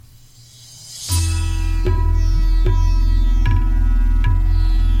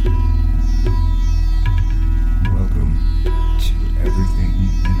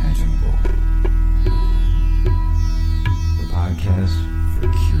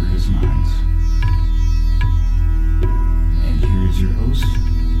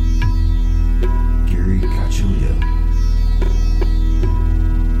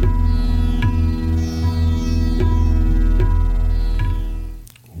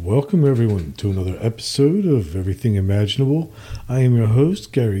welcome everyone to another episode of Everything Imaginable. I am your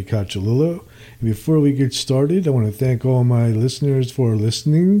host, Gary Cacciolillo. And before we get started, I want to thank all my listeners for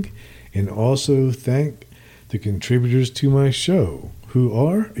listening and also thank the contributors to my show, who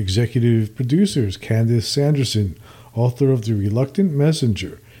are executive producers Candace Sanderson, author of The Reluctant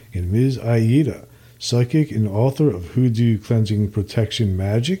Messenger, and Ms. Aida, psychic and author of Hoodoo Cleansing Protection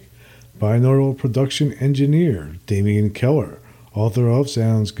Magic, binaural production engineer Damian Keller, author of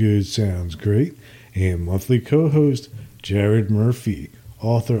Sounds Good, Sounds Great, and monthly co-host Jared Murphy,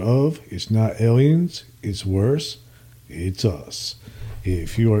 author of It's Not Aliens, It's Worse, It's Us.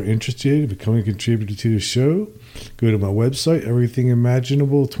 If you are interested in becoming a contributor to the show, go to my website,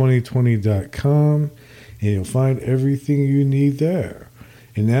 everythingimaginable2020.com, and you'll find everything you need there.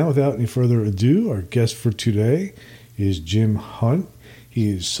 And now, without any further ado, our guest for today is Jim Hunt. He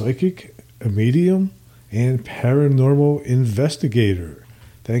is psychic, a medium, and paranormal investigator.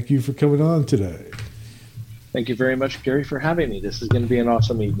 Thank you for coming on today. Thank you very much, Gary, for having me. This is going to be an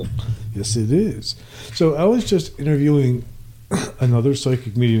awesome evening. Yes, it is. So I was just interviewing another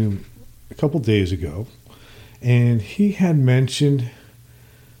psychic medium a couple days ago, and he had mentioned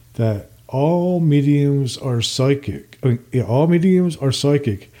that all mediums are psychic. All mediums are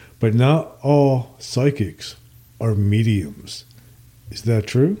psychic, but not all psychics are mediums. Is that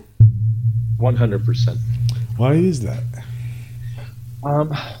true? 100%. Why is that?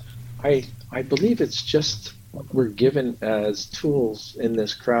 I believe it's just what we're given as tools in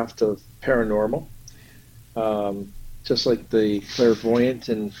this craft of paranormal. Just like the clairvoyant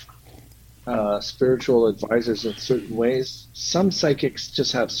and spiritual advisors in certain ways, some psychics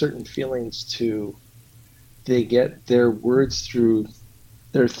just have certain feelings they get their words through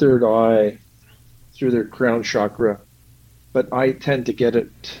their third eye, through their crown chakra. But I tend to get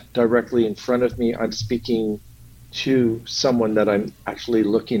it directly in front of me. I'm speaking to someone that I'm actually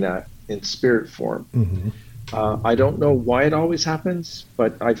looking at in spirit form. Mm-hmm. I don't know why it always happens,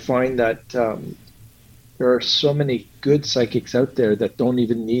 but I find that there are so many good psychics out there that don't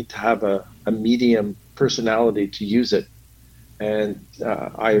even need to have a medium personality to use it. And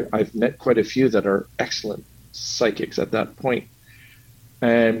I've met quite a few that are excellent psychics at that point.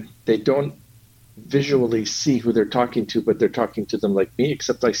 And they don't visually see who they're talking to, but they're talking to them like me,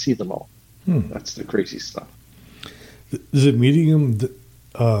 except I see them all. That's the crazy stuff. Does a medium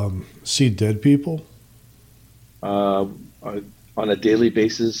see dead people? On a daily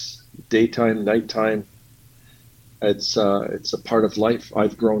basis, daytime, nighttime. It's a part of life.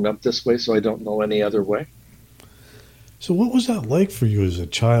 I've grown up this way, so I don't know any other way. So what was that like for you as a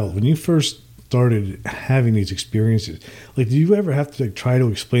child when you first started having these experiences? Like, do you ever have to try to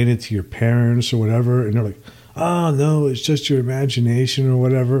explain it to your parents or whatever, and they're like, oh no, it's just your imagination or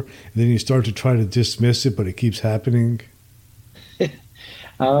whatever, and then you start to try to dismiss it, but it keeps happening?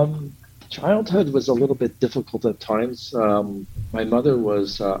 Childhood was a little bit difficult at times. My mother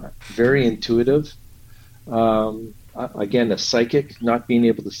was very intuitive. Again, a psychic, not being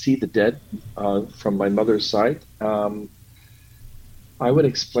able to see the dead from my mother's side. I would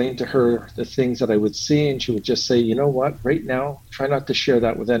explain to her the things that I would see, and she would just say, you know what, right now, try not to share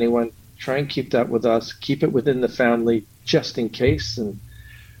that with anyone. Try and keep that with us. Keep it within the family just in case. And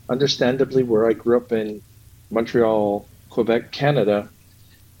understandably, where I grew up in Montreal, Quebec, Canada,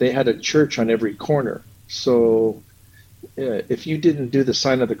 they had a church on every corner. So if you didn't do the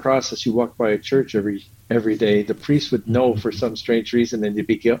sign of the cross as you walked by a church every day, the priest would know for some strange reason, and you'd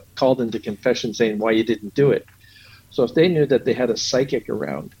be called into confession saying why you didn't do it. So if they knew that they had a psychic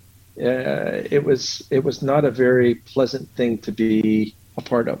around, it was not a very pleasant thing to be a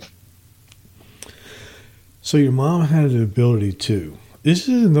part of. So your mom had an ability too. This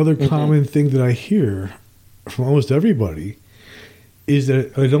is another common thing that I hear from almost everybody, is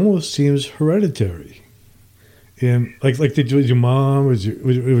that it almost seems hereditary. And like did your mom, was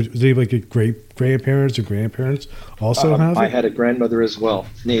they like your great grandparents or grandparents also have it? I had a grandmother as well,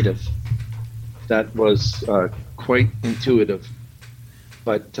 native. That was quite intuitive,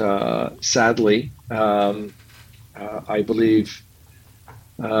 but sadly, I believe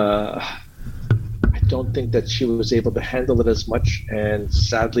I don't think that she was able to handle it as much, and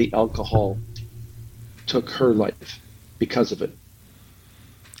sadly, alcohol took her life because of it.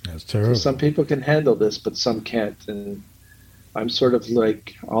 That's terrible. So some people can handle this, but some can't, and I'm sort of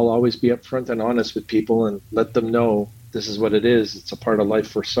like, I'll always be upfront and honest with people and let them know this is what it is. It's a part of life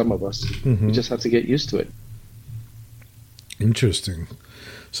for some of us. Mm-hmm. We just have to get used to it. Interesting.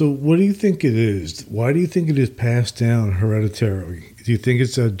 So what do you think it is? Why do you think it is passed down hereditarily? Do you think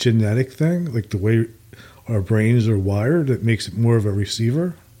it's a genetic thing, like the way our brains are wired, that makes it more of a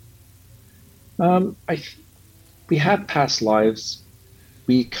receiver? We have past lives.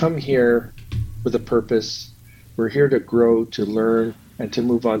 we come here with a purpose. We're here to grow, to learn, and to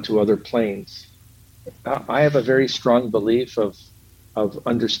move on to other planes. I have a very strong belief of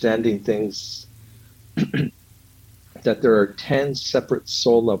understanding things that there are 10 separate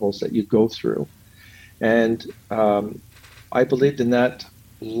soul levels that you go through. And I believed in that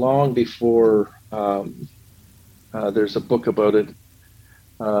long before there's a book about it.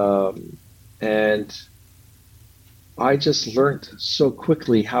 And I just learned so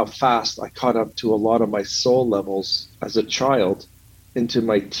quickly how fast I caught up to a lot of my soul levels as a child into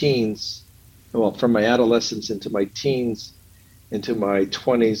my teens. Well, from my adolescence into my teens, into my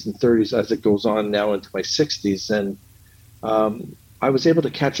 20s and 30s, as it goes on now into my 60s. And I was able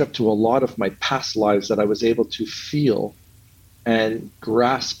to catch up to a lot of my past lives that I was able to feel and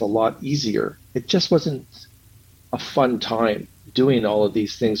grasp a lot easier. It just wasn't a fun time doing all of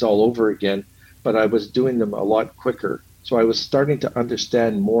these things all over again, but I was doing them a lot quicker. So I was starting to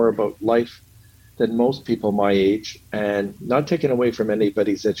understand more about life than most people my age, and not taking away from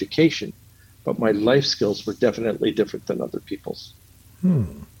anybody's education, but my life skills were definitely different than other people's.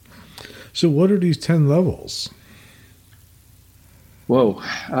 So what are these 10 levels? Whoa,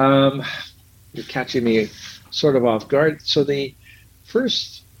 you're catching me sort of off guard. So the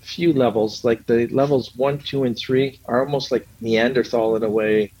first few levels, like the levels 1, 2, and 3, are almost like Neanderthal in a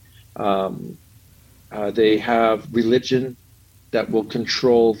way. They have religion that will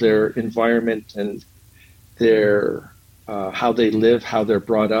control their environment and their how they live, how they're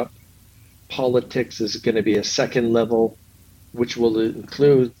brought up. Politics is going to be a second level, which will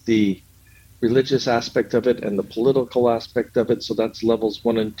include the religious aspect of it and the political aspect of it. So that's levels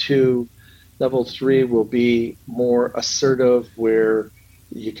 1 and 2. Level 3 will be more assertive, where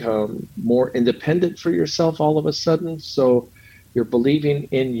you become more independent for yourself all of a sudden. So you're believing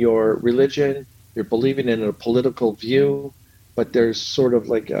in your religion, you're believing in a political view, but there's sort of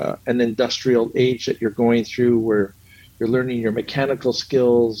like an industrial age that you're going through where you're learning your mechanical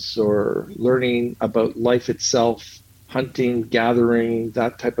skills or learning about life itself, hunting, gathering,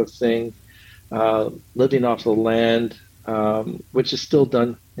 that type of thing, living off the land, which is still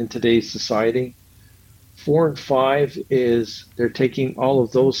done in today's society. 4 and 5 is they're taking all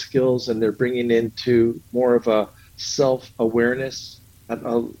of those skills and they're bringing into more of a self-awareness at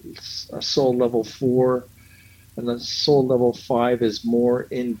a soul level 4. And then soul level 5 is more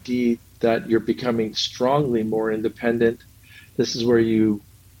indeed that you're becoming strongly more independent. This is where you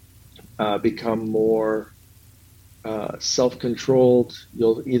become more self-controlled.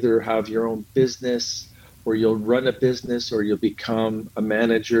 You'll either have your own business, or you'll run a business, or you'll become a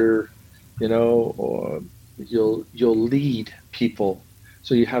manager, or you'll lead people.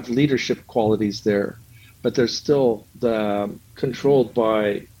 So you have leadership qualities there, but they're still controlled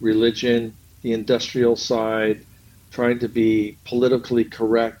by religion, the industrial side, trying to be politically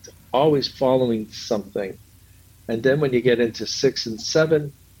correct, always following something. And then when you get into 6 and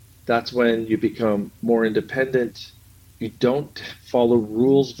 7, that's when you become more independent. You don't follow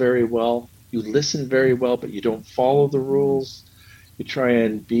rules very well. You listen very well, but you don't follow the rules. You try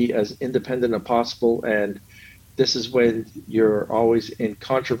and be as independent as possible. And this is when you're always in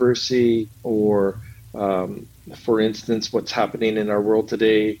controversy, or, for instance, what's happening in our world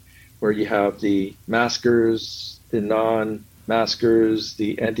today, where you have the maskers, the non-maskers,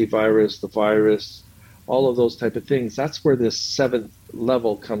 the antivirus, the virus, all of those type of things. That's where this 7th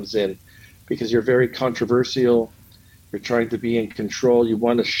level comes in, because you're very controversial. You're trying to be in control. You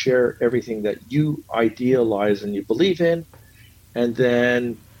want to share everything that you idealize and you believe in. And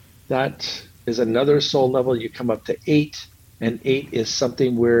then that is another soul level. You come up to 8, and 8 is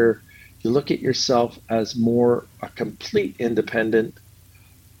something where you look at yourself as more a complete independent.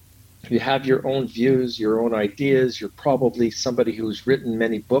 You have your own views, your own ideas. You're probably somebody who's written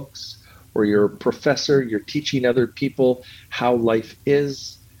many books, or you're a professor. You're teaching other people how life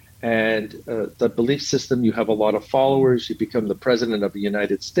is. And the belief system, you have a lot of followers. You become the president of the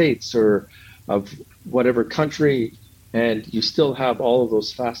United States or of whatever country, and you still have all of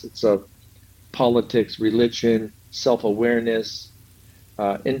those facets of politics, religion, self-awareness,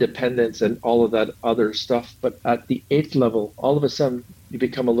 independence, and all of that other stuff. But at the 8th level, all of a sudden, you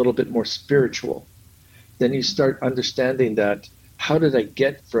become a little bit more spiritual. Then you start understanding that, how did I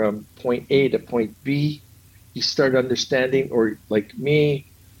get from point A to point B? You start understanding, or like me,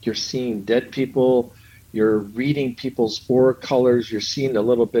 you're seeing dead people, you're reading people's aura colors, you're seeing a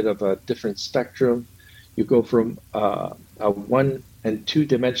little bit of a different spectrum. You go from a 1 and 2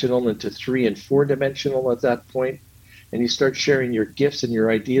 dimensional into 3 and 4 dimensional at that point, and you start sharing your gifts and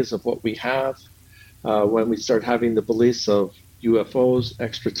your ideas of what we have. When we start having the beliefs of UFOs,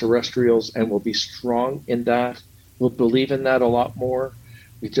 extraterrestrials, and we'll be strong in that. We'll believe in that a lot more.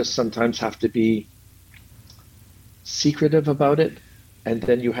 We just sometimes have to be secretive about it. And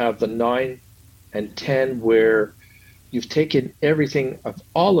then you have the 9 and 10 where you've taken everything of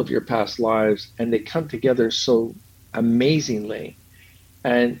all of your past lives and they come together so amazingly.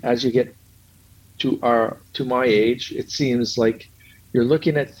 And as you get to my age, it seems like you're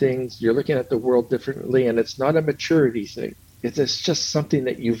looking at things, you're looking at the world differently, and it's not a maturity thing. It's just something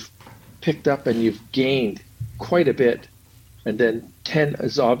that you've picked up and you've gained quite a bit. And then 10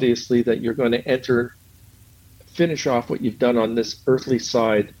 is obviously that you're going to finish off what you've done on this earthly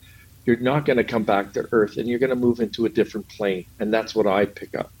side. You're not going to come back to earth and you're going to move into a different plane. And that's what I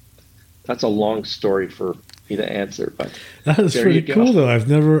pick up. That's a long story for me to answer, but that is pretty cool though. I've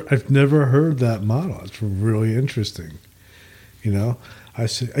never heard that model. It's really interesting. You know, I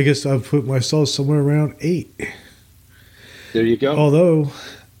guess I've put myself somewhere around 8. There you go. Although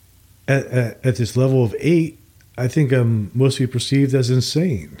at this level of 8, I think I'm mostly perceived as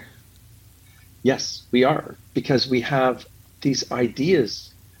insane. Yes, we are, because we have these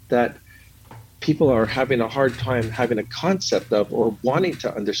ideas that people are having a hard time having a concept of, or wanting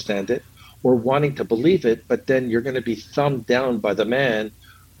to understand it, or wanting to believe it, but then you're going to be thumbed down by the man,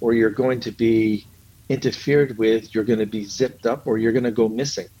 or you're going to be interfered with, you're going to be zipped up, or you're going to go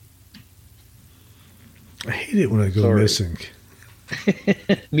missing. I hate it when I go missing.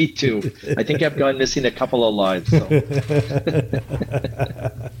 Me too. I think I've gone missing a couple of lives.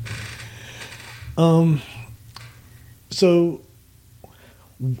 So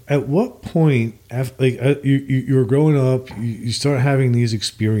at what point, after, you were growing up, you start having these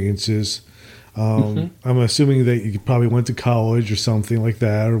experiences. I'm assuming that you probably went to college or something like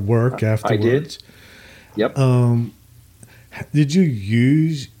that, or work afterwards. I did. Yep. Did you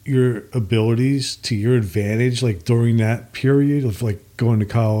use your abilities to your advantage, like during that period of like going to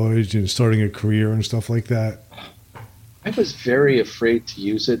college and starting a career and stuff like that? I was very afraid to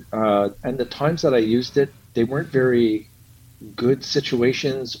use it, and the times that I used it, they weren't very good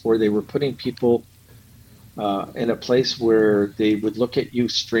situations, or they were putting people in a place where they would look at you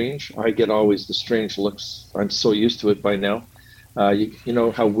strange. I get always the strange looks. I'm so used to it by now. You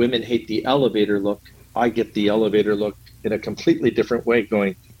know how women hate the elevator look. I get the elevator look in a completely different way,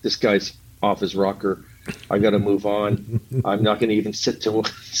 going, this guy's off his rocker. I got to move on. I'm not going to even sit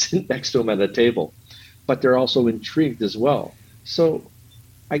next to him at a table. But they're also intrigued as well. So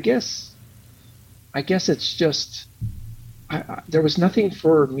I guess it's just, there was nothing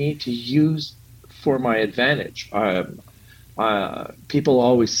for me to use for my advantage. People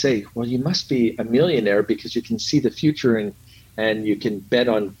always say, well, you must be a millionaire because you can see the future and you can bet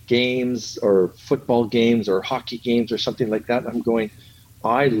on games or football games or hockey games or something like that. I'm going,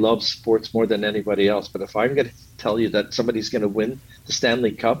 I love sports more than anybody else. But if I'm going to tell you that somebody's going to win the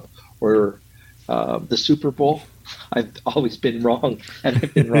Stanley Cup or the Super Bowl, I've always been wrong, and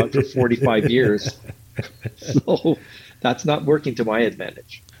I've been wrong for 45 years. So that's not working to my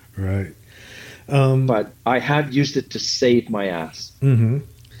advantage. Right. But I have used it to save my ass. Mm-hmm.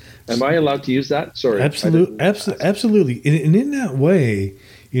 Am I allowed to use that? Sorry. Absolutely. And in that way,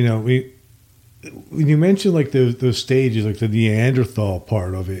 you know, when you mentioned like those stages, like the Neanderthal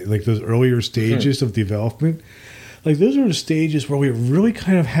part of it, like those earlier stages of development, like those are the stages where we really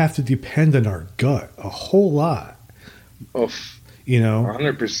kind of have to depend on our gut a whole lot. Oh, you know,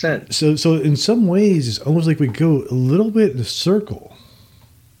 100%. So in some ways, it's almost like we go a little bit in a circle.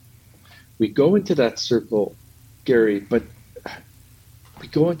 We go into that circle, Gary, but we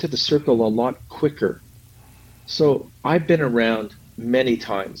go into the circle a lot quicker. So I've been around many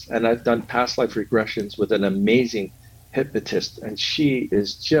times, and I've done past life regressions with an amazing hypnotist, and she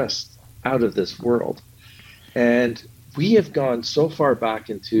is just out of this world. And we have gone so far back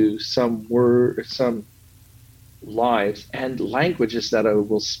into some lives and languages that I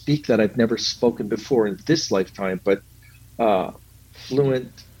will speak that I've never spoken before in this lifetime, but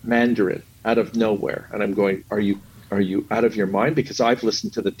fluent Mandarin out of nowhere. And I'm going, are you out of your mind? Because I've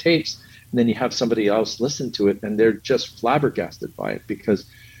listened to the tapes, and then you have somebody else listen to it and they're just flabbergasted by it because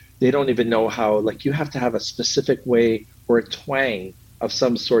they don't even know how, like, you have to have a specific way or a twang of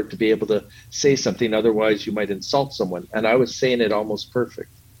some sort to be able to say something. Otherwise you might insult someone. And I was saying it almost perfect.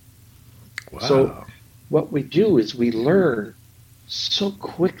 Wow. So what we do is we learn so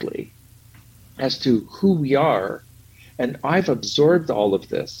quickly as to who we are. And I've absorbed all of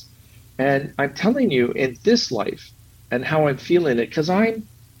this. And I'm telling you, in this life and how I'm feeling it, because I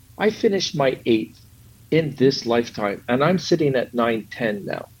finished my 8th in this lifetime, and I'm sitting at 9-10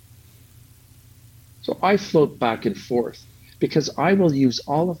 now. So I float back and forth because I will use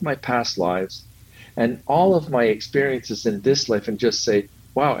all of my past lives and all of my experiences in this life and just say,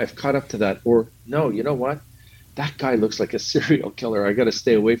 wow, I've caught up to that. Or no, you know what? that guy looks like a serial killer. I got to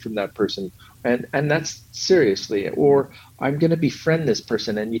stay away from that person. And that's seriously, or I'm going to befriend this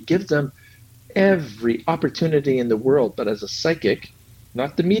person. And you give them every opportunity in the world. But as a psychic,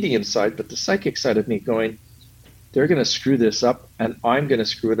 not the medium side, but the psychic side of me going, they're going to screw this up and I'm going to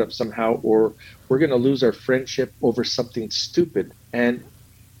screw it up somehow, or we're going to lose our friendship over something stupid. And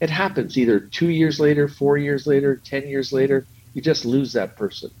it happens either 2 years later, 4 years later, 10 years later, you just lose that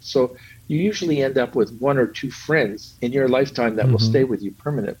person. So you usually end up with one or two friends in your lifetime that will stay with you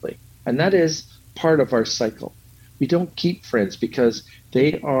permanently. And that is part of our cycle. We don't keep friends because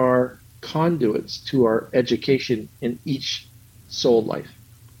they are conduits to our education in each soul life.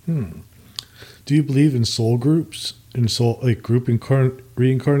 Do you believe in soul groups, in soul, like group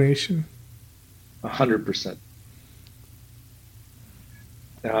reincarnation? 100%.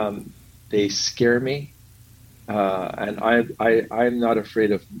 They scare me, and I'm not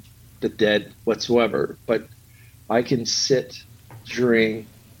afraid of the dead whatsoever. But I can sit during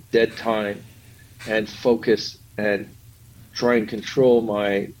dead time and focus and try and control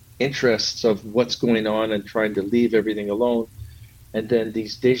my interests of what's going on and trying to leave everything alone. And then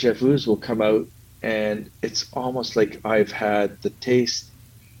these deja vus will come out, and it's almost like I've had the taste,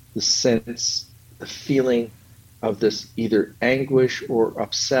 the sense, the feeling of this either anguish or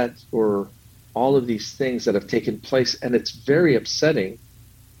upset or all of these things that have taken place. And it's very upsetting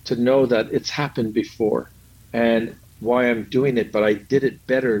to know that it's happened before and why I'm doing it, but I did it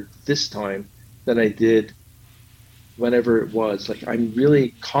better this time than I did whenever it was. Like, I'm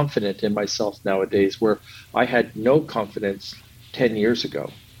really confident in myself nowadays, where I had no confidence 10 years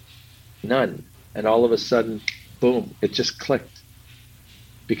ago, none. And all of a sudden, boom, it just clicked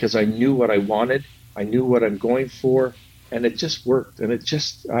because I knew what I wanted. I knew what I'm going for, and it just worked. And it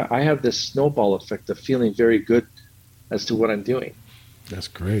just, I have this snowball effect of feeling very good as to what I'm doing. That's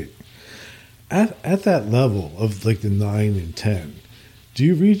great. At that level of like the 9 and 10, do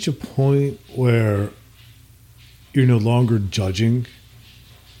you reach a point where you're no longer judging?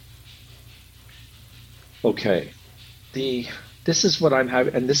 Okay. This is what I'm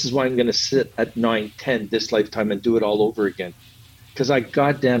having, and this is why I'm going to sit at 9, 10 this lifetime and do it all over again. Because I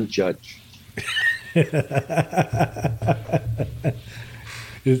goddamn judge.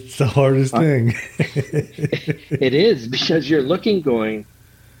 It's the hardest thing. It is, because you're looking going,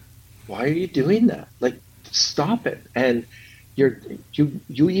 why are you doing that? Like, stop it. And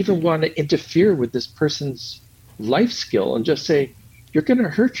you even want to interfere with this person's life skill and just say, you're going to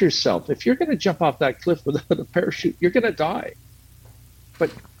hurt yourself. If you're going to jump off that cliff without a parachute, you're going to die.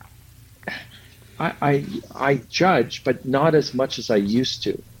 But I judge, but not as much as I used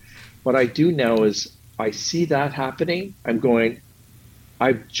to. What I do now is I see that happening. I'm going,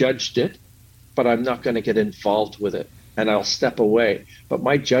 I've judged it, but I'm not going to get involved with it. And I'll step away. But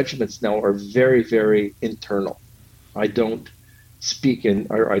my judgments now are very, very internal. I don't speak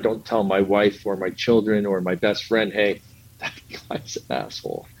or I don't tell my wife or my children or my best friend, hey, that guy's an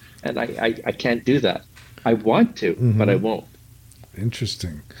asshole. And I can't do that. I want to, but I won't.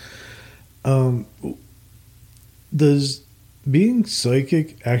 Interesting. Does being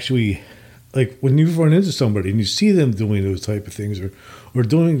psychic actually, like when you run into somebody and you see them doing those type of things or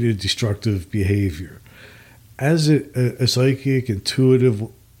doing the destructive behavior, as a psychic, intuitive,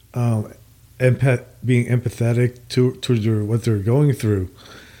 being empathetic to what they're going through,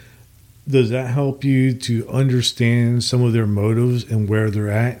 does that help you to understand some of their motives and where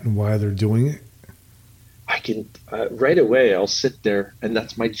they're at and why they're doing it? I can, right away, I'll sit there, and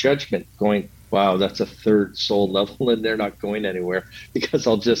that's my judgment going, wow, that's a third soul level, and they're not going anywhere, because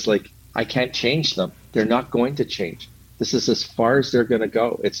I'll just like, I can't change them. They're not going to change. This is as far as they're going to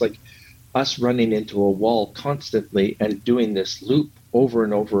go. It's like us running into a wall constantly and doing this loop over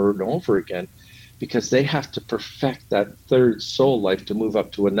and over and over again, because they have to perfect that third soul life to move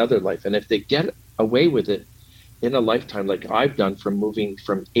up to another life. And if they get away with it in a lifetime, like I've done from moving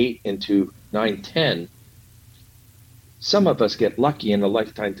from 8 into 9, 10, some of us get lucky in a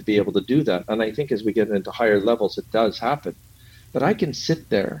lifetime to be able to do that. And I think as we get into higher levels, it does happen. But I can sit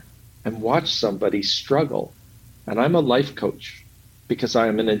there and watch somebody struggle. And I'm a life coach because I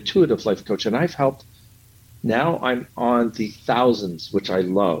am an intuitive life coach. And I've helped, now I'm on the thousands, which I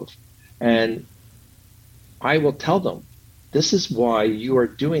love. And I will tell them, this is why you are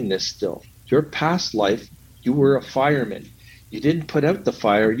doing this still. Your past life, you were a fireman. You didn't put out the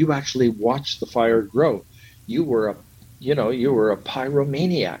fire. You actually watched the fire grow. You were a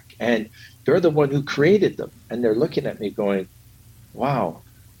pyromaniac, and you're the one who created them. And they're looking at me going, wow,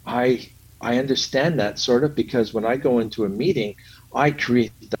 I understand that sort of, because when I go into a meeting, I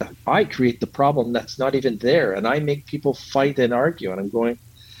create the problem that's not even there, and I make people fight and argue. And I'm going,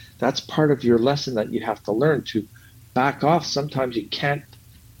 that's part of your lesson that you have to learn, to back off. Sometimes you can't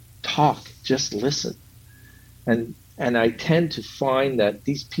talk, just listen. And I tend to find that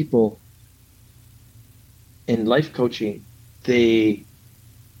these people in life coaching, they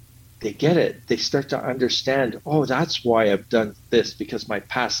get it. They start to understand, oh, that's why I've done this, because my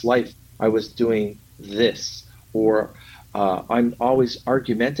past life I was doing this. Or I'm always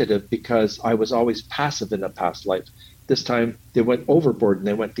argumentative because I was always passive in a past life. This time they went overboard and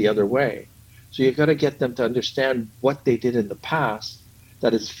they went the other way. So you've got to get them to understand what they did in the past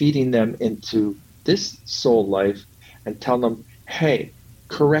that is feeding them into this soul life, and tell them, hey,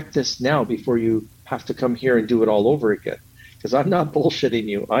 correct this now before you have to come here and do it all over again. Because I'm not bullshitting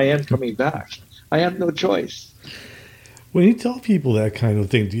you. I am coming back. I have no choice. When you tell people that kind of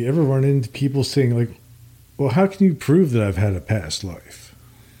thing, do you ever run into people saying, like, well, how can you prove that I've had a past life?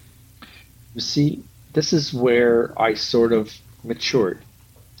 You see, this is where I sort of matured.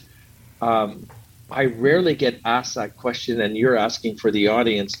 I rarely get asked that question, and you're asking for the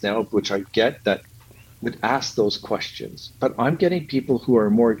audience now, which I get, that would ask those questions. But I'm getting people who are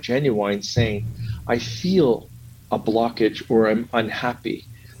more genuine saying, I feel a blockage or I'm unhappy.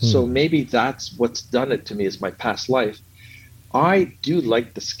 So maybe that's what's done it to me, is my past life. I do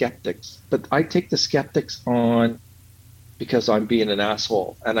like the skeptics, but I take the skeptics on because I'm being an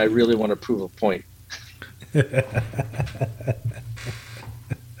asshole and I really want to prove a point.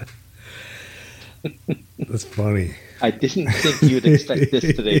 That's funny. I didn't think you'd expect this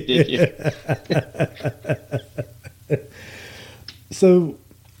today, did you? So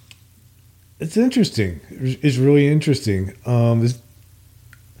it's interesting. It's really interesting.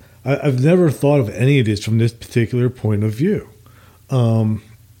 I've never thought of any of this from this particular point of view.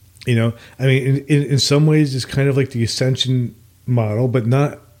 You know, I mean, in some ways, it's kind of like the ascension model, but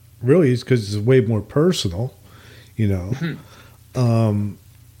not really. It's because it's way more personal, you know. Mm-hmm.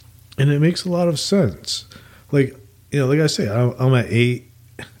 And it makes a lot of sense. Like, you know, like I say, I'm at 8.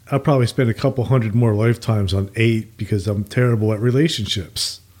 I'll probably spend a couple hundred more lifetimes on 8 because I'm terrible at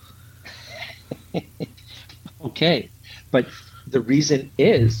relationships. Okay. But the reason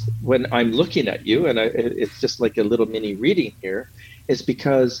is, when I'm looking at you, and it's just like a little mini reading here, is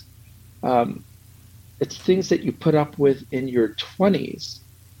because it's things that you put up with in your 20s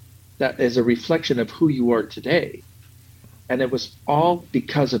that is a reflection of who you are today. And it was all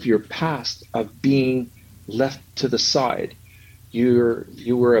because of your past of being left to the side. You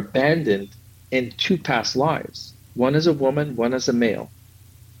were abandoned in 2 past lives, one as a woman, one as a male.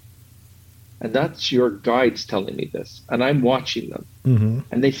 And that's your guides telling me this. And I'm watching them. Mm-hmm.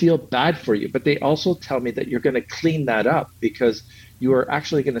 And they feel bad for you. But they also tell me that you're going to clean that up because you are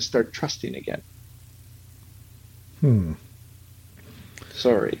actually going to start trusting again.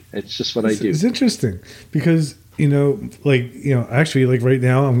 Sorry. It's just what I do. It's interesting because, you know, like, you know, actually, like right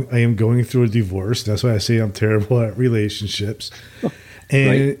now, I am going through a divorce. That's why I say I'm terrible at relationships.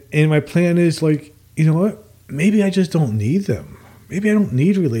 And my plan is, like, you know what? Maybe I just don't need them. Maybe I don't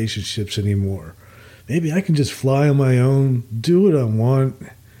need relationships anymore. Maybe I can just fly on my own, do what I want,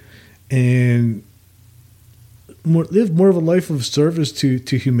 and live more of a life of service to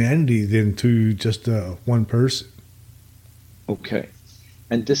humanity than to just one person. Okay.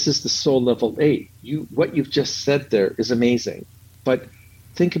 And this is the soul level 8. What you've just said there is amazing. But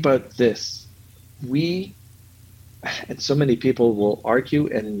think about this. And so many people will argue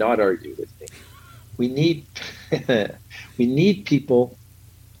and not argue with me. We need people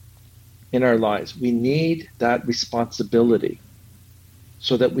in our lives. We need that responsibility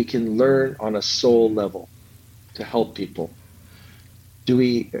so that we can learn on a soul level to help people.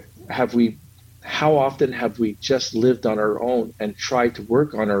 How often have we just lived on our own and tried to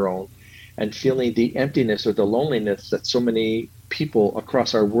work on our own and feeling the emptiness or the loneliness that so many people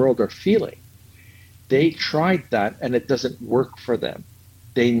across our world are feeling? They tried that and it doesn't work for them.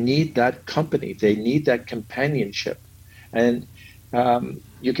 They need that company. They need that companionship. And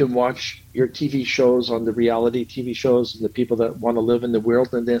you can watch your TV shows on the reality TV shows, the people that want to live in the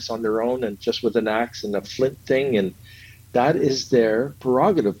wilderness on their own and just with an axe and a flint thing, and that is their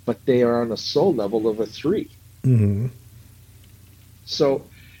prerogative, but they are on a soul level of a 3. Mm-hmm. So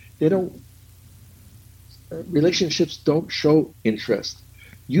relationships don't show interest.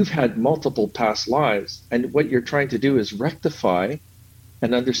 You've had multiple past lives, and what you're trying to do is rectify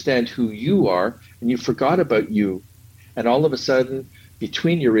and understand who you are, and you forgot about you. And all of a sudden,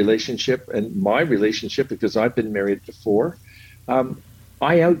 between your relationship and my relationship, because I've been married before,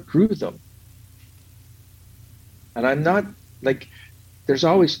 I outgrew them. And I'm not, like, there's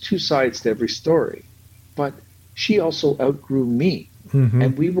always 2 sides to every story, but she also outgrew me. Mm-hmm.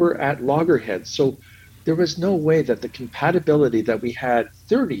 And we were at loggerheads. So there was no way that the compatibility that we had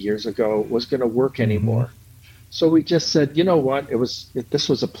 30 years ago was going to work anymore. So we just said, you know what? This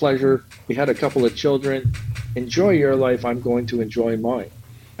was a pleasure. We had a couple of children. Enjoy your life. I'm going to enjoy mine.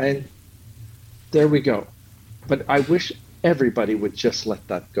 And there we go. But I wish everybody would just let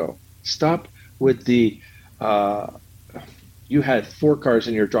that go. Stop with uh, you had 4 cars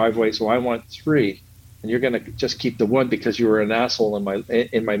in your driveway, so I want 3, and you're going to just keep the one because you were an asshole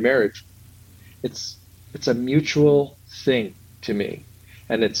in my marriage. It's a mutual thing to me,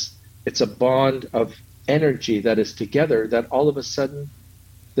 and it's a bond of energy that is together. That all of a sudden,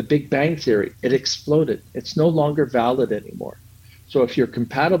 the Big Bang Theory, it exploded. It's no longer valid anymore. So if you're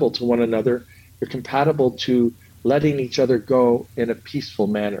compatible to one another, you're compatible to letting each other go in a peaceful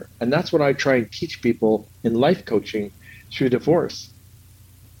manner. And that's what I try and teach people in life coaching through divorce.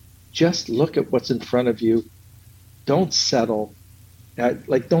 Just look at what's in front of you. Don't settle.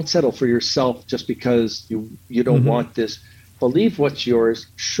 Don't settle for yourself just because you don't want this. Believe what's yours.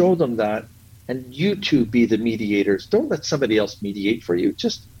 Show them that, and you two be the mediators. Don't let somebody else mediate for you.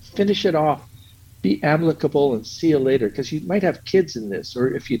 Just finish it off. Be amicable and see you later, because you might have kids in this, or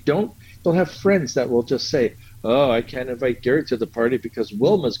if you don't, you'll have friends that will just say, "Oh, I can't invite Gary to the party because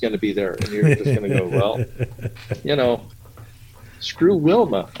Wilma's going to be there," and you're just going to go, "Well, screw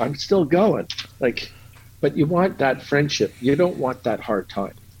Wilma. I'm still going." But you want that friendship. You don't want that hard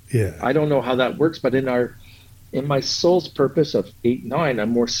time. Yeah. I don't know how that works, but in my soul's purpose of 8-9, I'm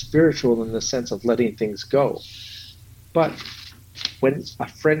more spiritual in the sense of letting things go. But when a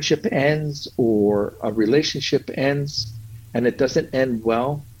friendship ends or a relationship ends and it doesn't end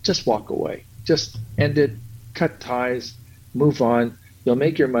well, just walk away. Just end it, cut ties, move on. You'll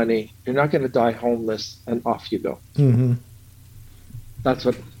make your money. You're not going to die homeless, and off you go. Mm-hmm. That's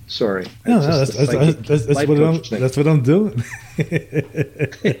what. Sorry. No, that's what I'm doing.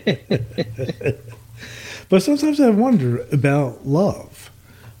 But sometimes I wonder about love.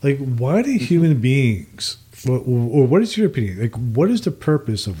 Like, why do human beings, or what is your opinion? Like, what is the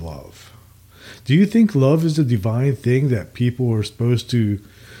purpose of love? Do you think love is a divine thing that people are supposed to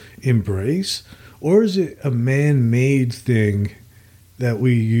embrace? Or is it a man-made thing that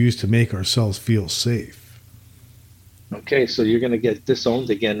we use to make ourselves feel safe? Okay, so you're going to get disowned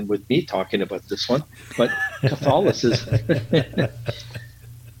again with me talking about this one. But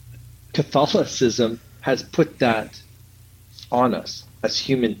Catholicism has put that on us as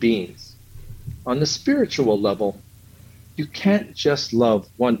human beings. On the spiritual level, you can't just love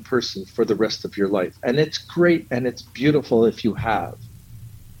one person for the rest of your life. And it's great and it's beautiful if you have.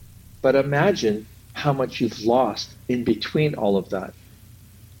 But imagine how much you've lost in between all of that.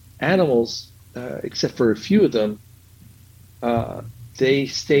 Animals, except for a few of them, they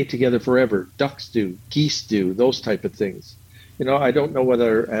stay together forever. Ducks do, geese do, those type of things. I don't know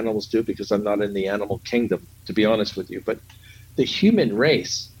whether animals do because I'm not in the animal kingdom, to be honest with you. But the human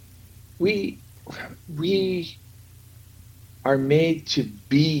race, we are made to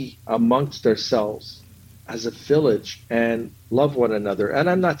be amongst ourselves as a village and love one another. And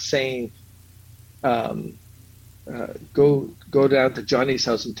I'm not saying go down to Johnny's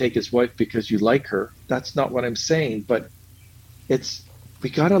house and take his wife because you like her. That's not what I'm saying. But we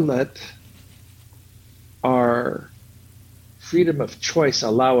got to let our freedom of choice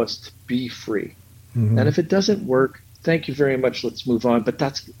allow us to be free. Mm-hmm. And if it doesn't work, thank you very much. Let's move on. But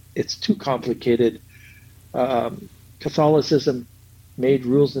it's too complicated. Catholicism made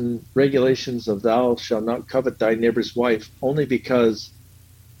rules and regulations of thou shalt not covet thy neighbor's wife only because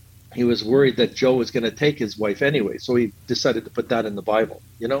he was worried that Joe was going to take his wife anyway. So he decided to put that in the Bible.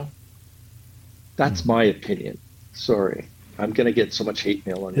 That's my opinion. Sorry. I'm going to get so much hate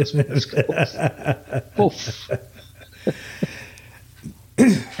mail on this one.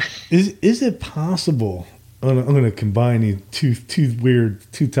 Is it possible? I'm going to combine two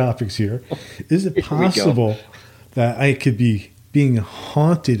topics here. Is it possible that I could be being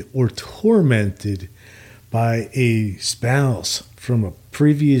haunted or tormented by a spouse from a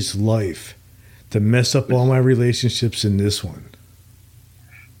previous life to mess up all my relationships in this one?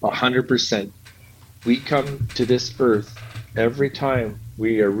 100%. We come to this earth every time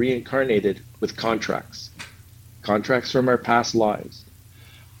we are reincarnated with contracts from our past lives.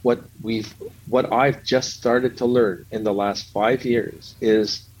 What I've just started to learn in the last 5 years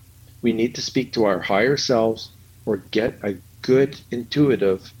is we need to speak to our higher selves or get a good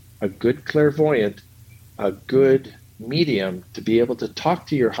intuitive, a good clairvoyant, a good medium to be able to talk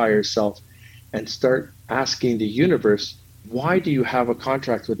to your higher self and start asking the universe, why do you have a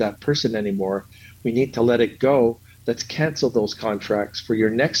contract with that person anymore? We need to let it go. Let's cancel those contracts for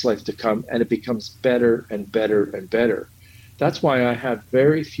your next life to come, and it becomes better and better and better. That's why I have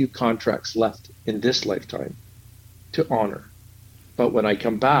very few contracts left in this lifetime to honor. But when I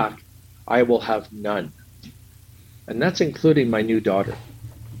come back, I will have none. And that's including my new daughter.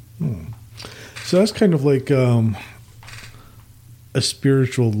 So that's kind of like a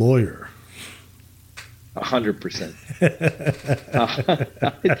spiritual lawyer. 100%.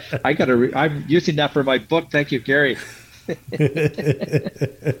 I got to. I'm using that for my book. Thank you, Gary.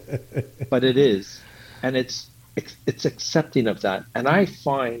 But it is, and it's accepting of that. And I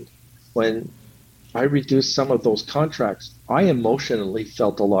find when I reduced some of those contracts, I emotionally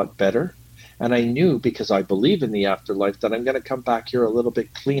felt a lot better, and I knew because I believe in the afterlife that I'm going to come back here a little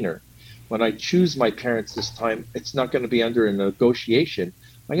bit cleaner. When I choose my parents this time, it's not going to be under a negotiation.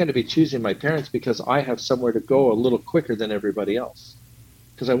 I'm going to be choosing my parents because I have somewhere to go a little quicker than everybody else.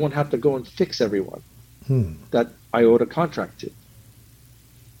 Because I won't have to go and fix everyone that I owed a contract to.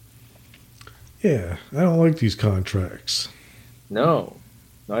 Yeah, I don't like these contracts. No,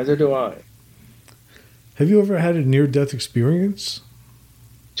 neither do I. Have you ever had a near-death experience?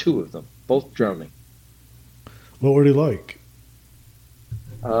 2 of them, both drowning. What were they like?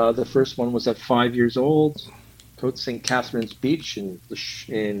 The first one was at 5 years old, Côte St. Catharines Beach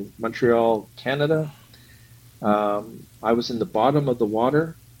in Montreal, Canada. I was in the bottom of the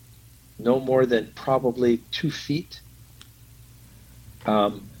water, no more than probably 2 feet.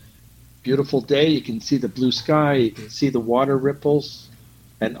 Beautiful day. You can see the blue sky. You can see the water ripples,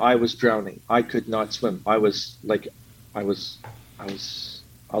 and I was drowning. I could not swim. I was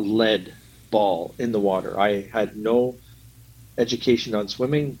a lead ball in the water. I had no education on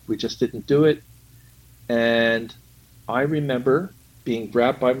swimming. We just didn't do it. And I remember being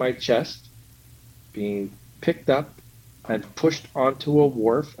grabbed by my chest, being picked up and pushed onto a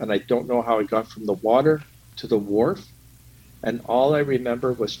wharf. And I don't know how I got from the water to the wharf. And all I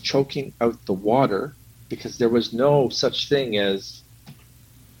remember was choking out the water because there was no such thing as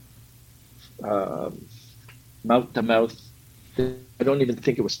mouth to mouth. I don't even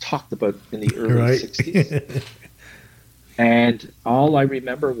think it was talked about in the early 60s. And all I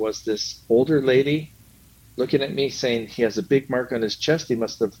remember was this older lady looking at me saying, he has a big mark on his chest. He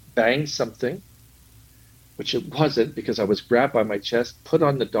must have banged something, which it wasn't because I was grabbed by my chest, put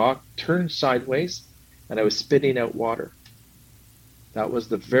on the dock, turned sideways, and I was spitting out water. That was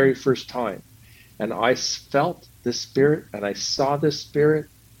the very first time. And I felt this spirit and I saw this spirit,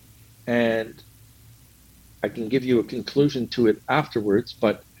 and I can give you a conclusion to it afterwards,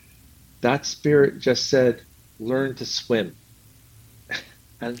 but that spirit just said, learn to swim.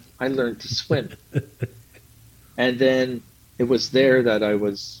 And I learned to swim. And then it was there that I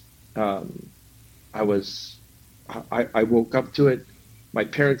woke up to it. My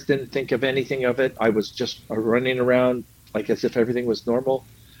parents didn't think of anything of it. I was just running around like as if everything was normal.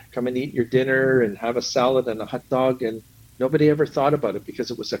 Come and eat your dinner and have a salad and a hot dog. And nobody ever thought about it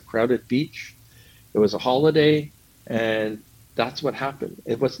because it was a crowded beach. It was a holiday. And that's what happened.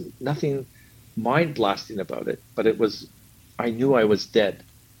 It was nothing mind blasting about it, but I knew I was dead.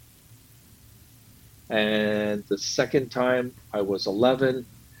 And the second time I was 11,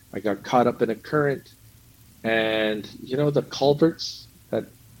 I got caught up in a current, and you know the culverts that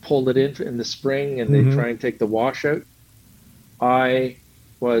pull it in the spring and they try and take the wash out. I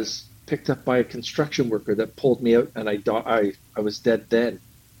was picked up by a construction worker that pulled me out, and I was dead then.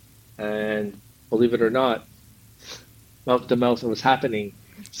 And believe it or not, mouth to mouth, it was happening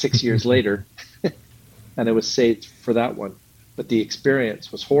 6 years later, and I was saved for that one. But the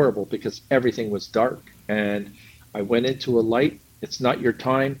experience was horrible because everything was dark, and I went into a light. It's not your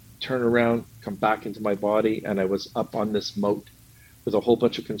time. Turn around, come back into my body, and I was up on this moat with a whole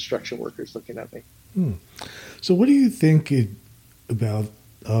bunch of construction workers looking at me. So what do you think about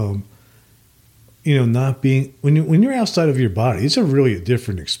not being when you're outside of your body? It's really a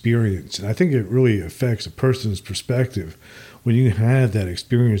different experience, and I think it really affects a person's perspective when you have that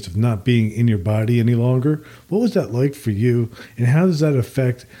experience of not being in your body any longer. What was that like for you, and how does that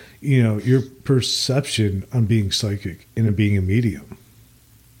affect your perception on being psychic and being a medium?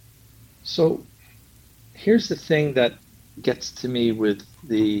 So here's the thing that gets to me with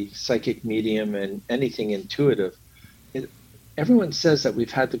the psychic medium and anything intuitive. Everyone says that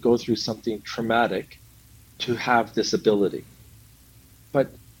we've had to go through something traumatic to have this ability. But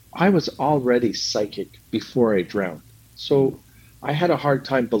I was already psychic before I drowned. So I had a hard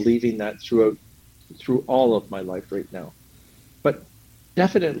time believing that through all of my life right now. But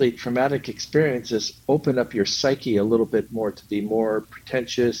definitely traumatic experiences open up your psyche a little bit more to be more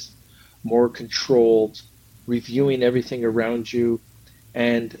pretentious, more controlled, reviewing everything around you.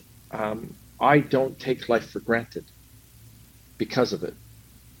 And I don't take life for granted because of it.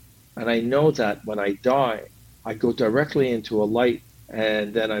 And I know that when I die, I go directly into a light,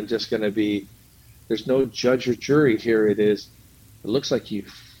 and then I'm just going to be, there's no judge or jury here. It looks like you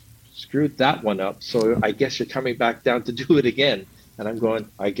screwed that one up. So I guess you're coming back down to do it again. And I'm going,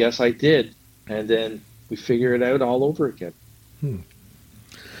 I guess I did. And then we figure it out all over again.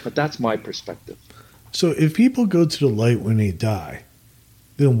 But that's my perspective. So if people go to the light when they die,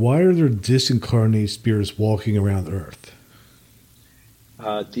 then why are there disincarnated spirits walking around Earth?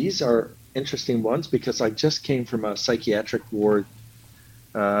 These are interesting ones because I just came from a psychiatric ward,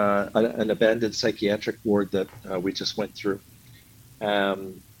 an abandoned psychiatric ward that we just went through.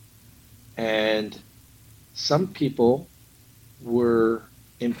 And some people were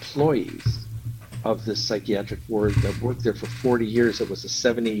employees of this psychiatric ward that worked there for 40 years. It was a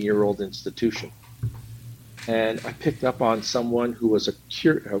 70-year-old institution. And I picked up on someone who was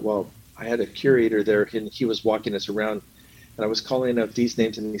I had a curator there, and he was walking us around, and I was calling out these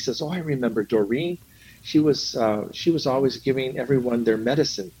names, and he says, "Oh, I remember Doreen. She was always giving everyone their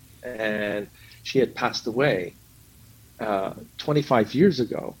medicine, and she had passed away 25 years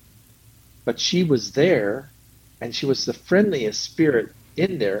ago, but she was there, and she was the friendliest spirit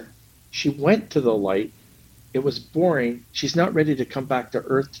in there. She went to the light. It was boring. She's not ready to come back to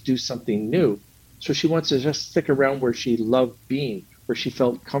Earth to do something new. So she wants to just stick around where she loved being, where she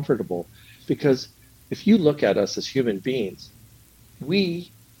felt comfortable. Because if you look at us as human beings,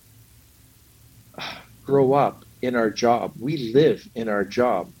 we grow up in our job. We live in our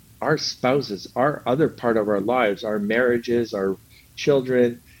job. Our spouses, our other part of our lives, our marriages, our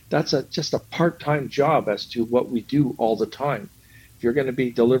children, that's just a part-time job as to what we do all the time. If you're going to be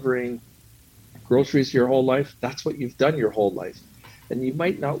delivering groceries your whole life, that's what you've done your whole life. And you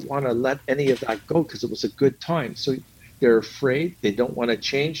might not want to let any of that go because it was a good time. So they're afraid, they don't want to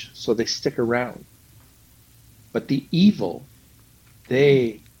change, so they stick around. But the evil,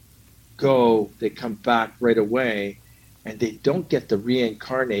 they come back right away, and they don't get to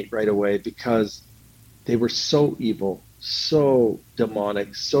reincarnate right away because they were so evil, so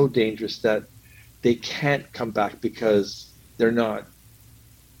demonic, so dangerous that they can't come back because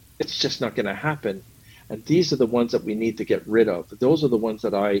it's just not going to happen. And these are the ones that we need to get rid of. Those are the ones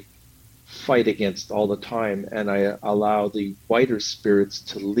that I fight against all the time, and I allow the whiter spirits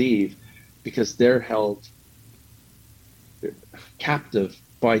to leave because they're held captive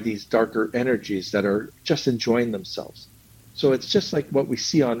by these darker energies that are just enjoying themselves. So it's just like what we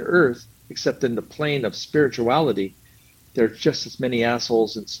see on Earth, except in the plane of spirituality, there's just as many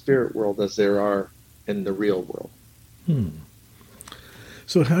assholes in spirit world as there are in the real world.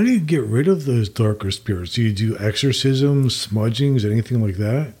 So how do you get rid of those darker spirits? Do you do exorcisms, smudgings, anything like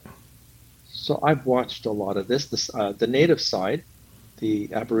that? So I've watched a lot of this. The native side,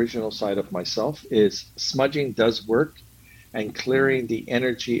 the Aboriginal side of myself, is smudging does work, and clearing the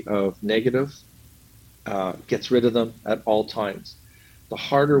energy of negative gets rid of them at all times. The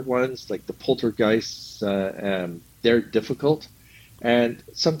harder ones, like the poltergeists, they're difficult, and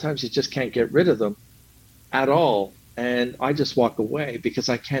sometimes you just can't get rid of them at all. And I just walk away because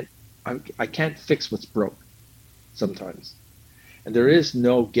I can't fix what's broke sometimes. And there is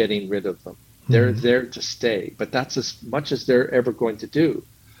no getting rid of them. They're there to stay, but that's as much as they're ever going to do.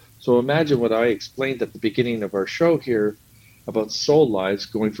 So imagine what I explained at the beginning of our show here about soul lives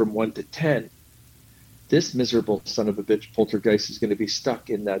going from 1 to 10. This miserable son of a bitch poltergeist is going to be stuck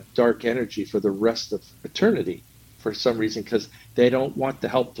in that dark energy for the rest of eternity for some reason, because they don't want the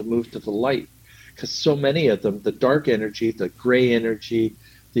help to move to the light. Because so many of them, the dark energy, the gray energy,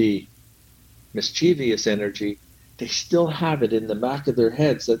 the mischievous energy, they still have it in the back of their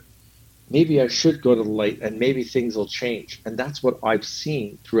heads that maybe I should go to the light and maybe things will change. And that's what I've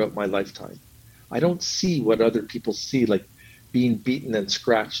seen throughout my lifetime. I don't see what other people see, like being beaten and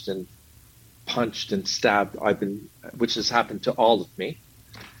scratched and punched and stabbed, which has happened to all of me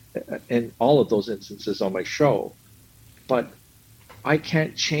in all of those instances on my show. But I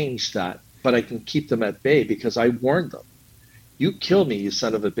can't change that, but I can keep them at bay because I warned them. You kill me, you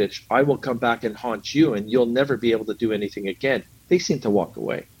son of a bitch, I will come back and haunt you and you'll never be able to do anything again. They seem to walk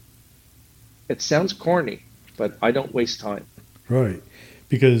away. It sounds corny, but I don't waste time. Right.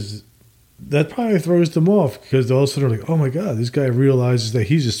 Because that probably throws them off because all of a sudden they're like, oh my God, this guy realizes that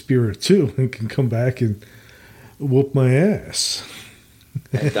he's a spirit too and can come back and whoop my ass.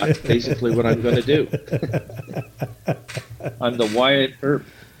 And that's basically what I'm going to do. I'm the Wyatt Earp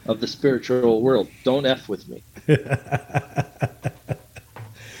of the spiritual world. Don't F with me.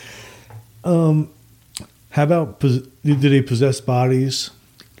 How about, do they possess bodies?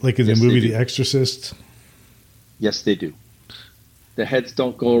 Like in the movie The Exorcist? Yes, they do. The heads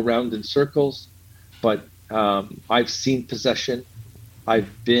don't go around in circles, but I've seen possession. I've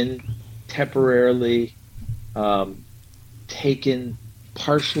been temporarily taken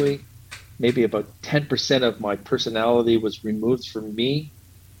partially. Maybe about 10% of my personality was removed from me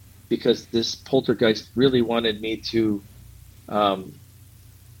because this poltergeist really wanted me to um,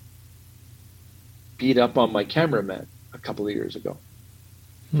 beat up on my cameraman a couple of years ago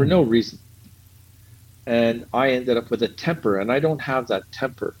for Hmm. no reason. And I ended up with a temper, and I don't have that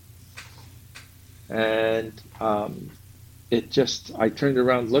temper. And I turned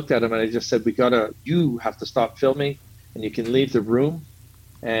around, looked at him, and I just said, you have to stop filming, and you can leave the room,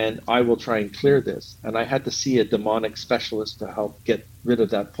 and I will try and clear this. And I had to see a demonic specialist to help get rid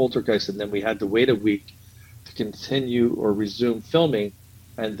of that poltergeist, and then we had to wait a week to continue or resume filming,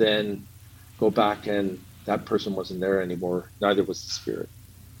 and then go back, and that person wasn't there anymore. Neither was the spirit.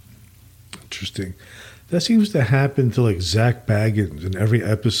 Interesting. That seems to happen to like Zach Baggins in every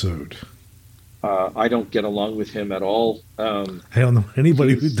episode. I don't get along with him at all. I don't know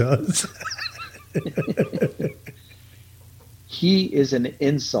anybody who He's does. he is an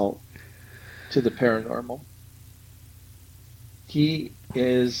insult to the paranormal. He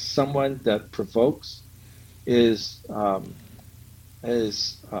is someone that provokes, is a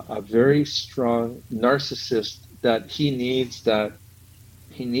very strong narcissist that he needs that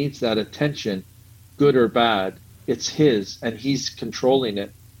attention, good or bad. It's his, and he's controlling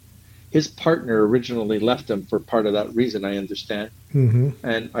it. His partner originally left him for part of that reason, I understand, Hmm.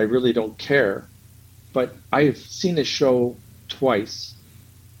 and I really don't care. But I've seen his show twice,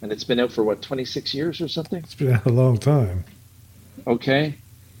 and it's been out for what, 26 years or something? It's been out a long time. Okay,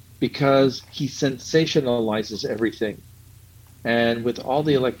 because he sensationalizes everything. And with all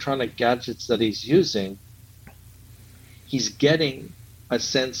the electronic gadgets that he's using, he's getting a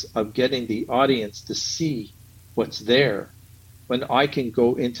sense of getting the audience to see what's there, when I can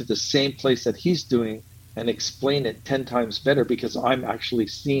go into the same place that he's doing and explain it 10 times better because I'm actually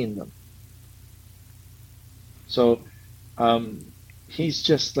seeing them. So he's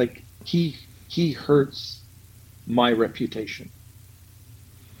just like, he hurts my reputation.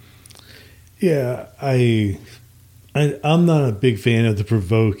 Yeah, I'm not a big fan of the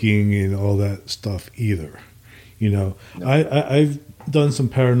provoking and all that stuff either. You know, No. I've done some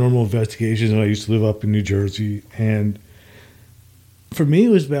paranormal investigations, and I used to live up in New Jersey, and for me, it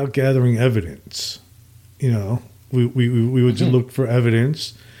was about gathering evidence. You know, we would just Mhm. look for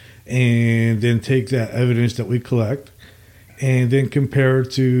evidence, and then take that evidence that we collect, and then compare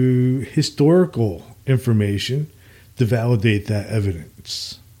it to historical information to validate that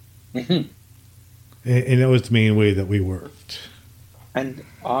evidence. Mhm. And that was the main way that we worked. And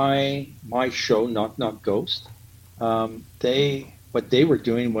my show, Knock Knock Ghost, what they were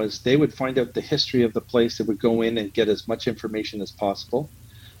doing was they would find out the history of the place. They would go in and get as much information as possible.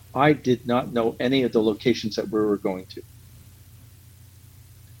 I did not know any of the locations that we were going to.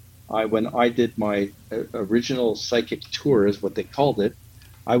 When I did my original psychic tour, is what they called it,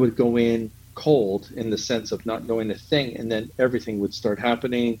 I would go in cold in the sense of not knowing a thing, and then everything would start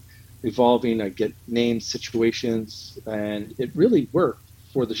happening, evolving. I'd get names, situations, and it really worked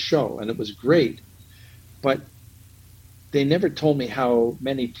for the show, and it was great. But they never told me how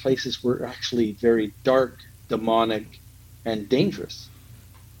many places were actually very dark, demonic, and dangerous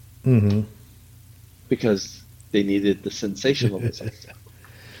Hmm. because they needed the sensationalism.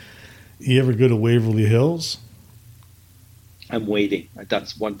 You ever go to Waverly Hills? I'm waiting.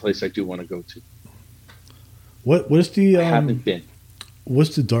 That's one place I do want to go to. What's the I haven't been.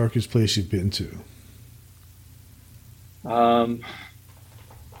 what's the darkest place you've been to? Um,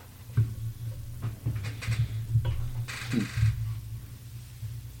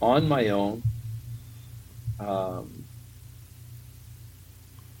 on my own, um,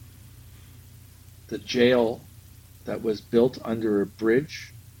 the jail that was built under a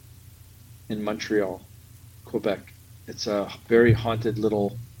bridge in Montreal, Quebec. It's a very haunted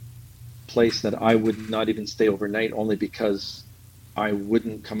little place that I would not even stay overnight, only because I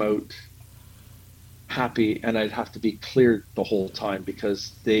wouldn't come out happy, and I'd have to be cleared the whole time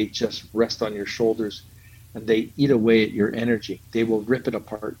because they just rest on your shoulders and they eat away at your energy. They will rip it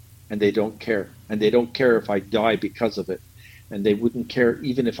apart, and they don't care. And they don't care if I die because of it. And they wouldn't care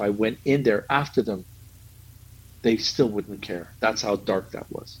even if I went in there after them. They still wouldn't care. That's how dark that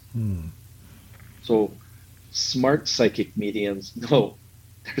was. Hmm. So smart psychic mediums, no,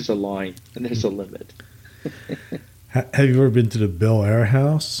 there's a line and there's a limit. Have you ever been to the Bel Air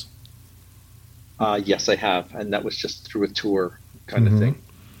House? Yes, I have. And that was just through a tour kind of Mhm. thing.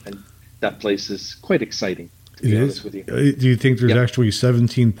 And that place is quite exciting, to It be is. honest with you. Do you think there's Yep. actually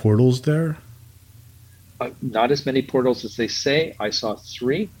 17 portals there? Not as many portals as they say. I saw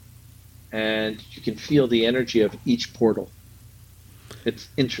 3, and you can feel the energy of each portal. It's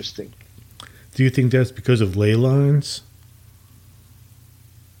interesting. Do you think that's because of ley lines?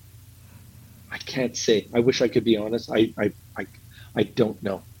 I can't say. I wish I could be honest. I don't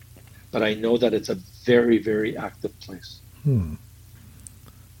know. but I know that it's a very, very active place.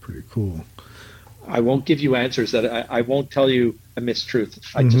 Pretty cool. I won't give you answers that I won't tell you a mistruth.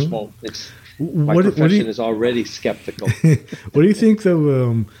 I just Hmm. won't. It's my What do profession you is already skeptical. what do you think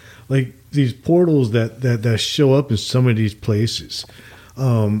though? Like these portals that show up in some of these places.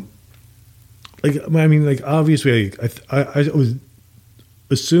 Like I mean, like obviously, I would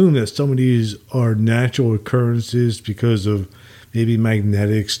assume that some of these are natural occurrences because of maybe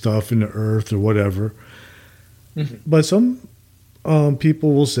magnetic stuff in the earth or whatever. Mhm. But some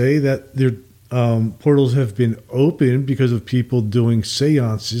people will say that their portals have been opened because of people doing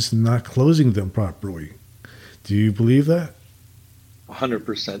seances and not closing them properly. Do you believe that?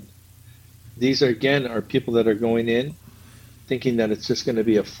 100%. These are again are people that are going in thinking that it's just going to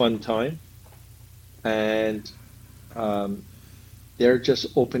be a fun time, and um, they're just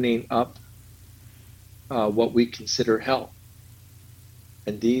opening up what we consider hell.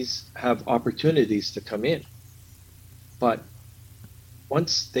 And these have opportunities to come in. But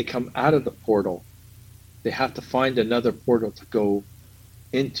once they come out of the portal, they have to find another portal to go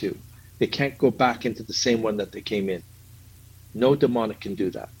into. They can't go back into the same one that they came in. No demonic can do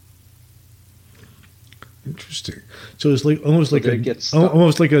that. Interesting. So it's like So they get stuck.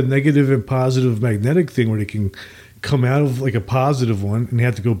 almost like a negative and positive magnetic thing where they can come out of like a positive one and they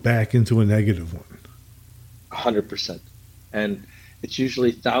have to go back into a negative one. 100%. And it's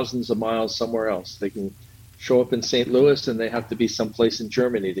usually thousands of miles somewhere else. They can show up in St. Louis and they have to be someplace in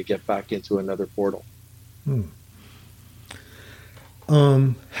Germany to get back into another portal. Hmm.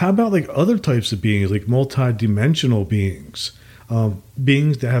 How about like other types of beings, like multi-dimensional beings,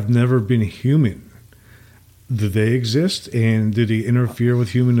 beings that have never been human? Do they exist, and do they interfere with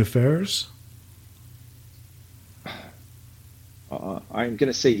human affairs? I'm going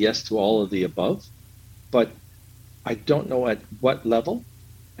to say yes to all of the above, but I don't know at what level,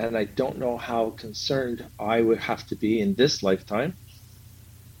 and I don't know how concerned I would have to be in this lifetime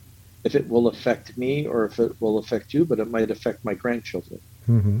if it will affect me or if it will affect you, but it might affect my grandchildren.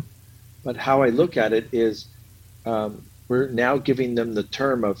 Mm-hmm. But how I look at it is we're now giving them the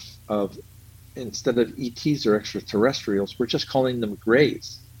term of instead of ETs or extraterrestrials, we're just calling them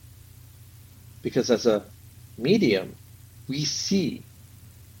grays. Because as a medium, we see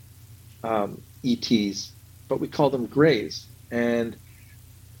ETs, but we call them grays. And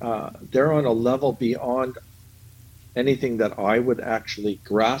they're on a level beyond anything that I would actually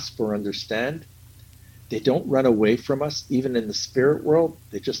grasp or understand. They don't run away from us, even in the spirit world.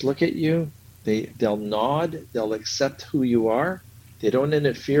 They just look at you. They'll nod. They'll accept who you are. They don't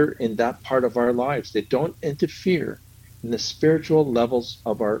interfere in that part of our lives. They don't interfere in the spiritual levels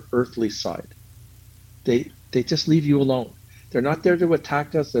of our earthly side. They just leave you alone. They're not there to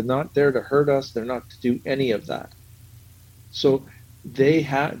attack us. They're not there to hurt us. They're not to do any of that. So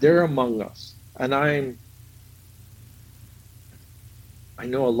they're among us, and I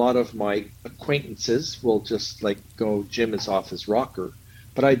know a lot of my acquaintances will just like go, Jim is off his rocker,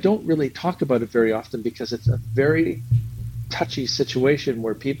 but I don't really talk about it very often because it's a very touchy situation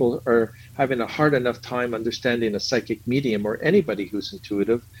where people are having a hard enough time understanding a psychic medium or anybody who's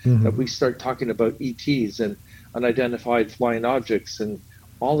intuitive that Mm-hmm. we start talking about ETs and unidentified flying objects and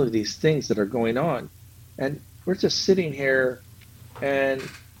all of these things that are going on. And we're just sitting here and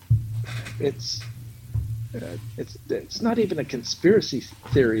it's it's not even a conspiracy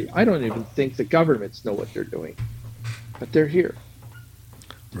theory. I don't even think the governments know what they're doing, but they're here.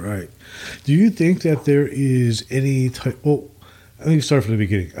 Right. Do you think that there is any type? Well, let me start from the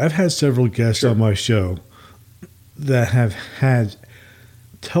beginning. I've had several guests Sure. on my show that have had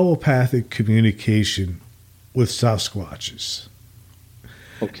telepathic communication with Sasquatches,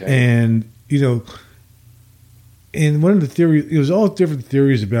 Okay. and and one of the theories, it was all different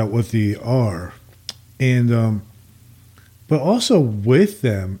theories about what they are, and but also with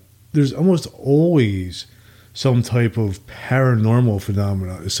them, there's almost always some type of paranormal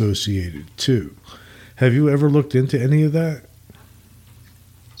phenomena associated too. Have you ever looked into any of that?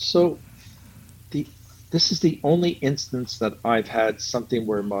 So the this is the only instance that I've had something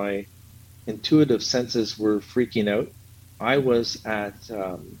where my intuitive senses were freaking out. I was at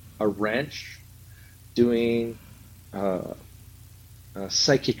a ranch doing uh,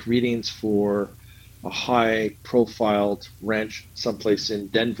 psychic readings for a high profiled ranch someplace in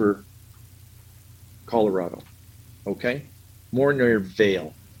Denver, Colorado. Okay. More near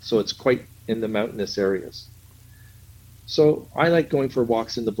Vail. So it's quite in the mountainous areas. So I like going for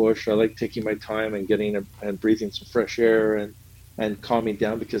walks in the bush. I like taking my time and and breathing some fresh air and calming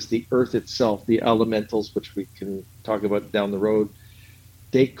down because the earth itself, the elementals, which we can talk about down the road,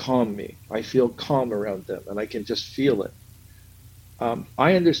 they calm me. I feel calm around them and I can just feel it.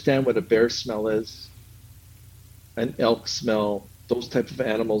 I understand what a bear smell is, an elk smell, those type of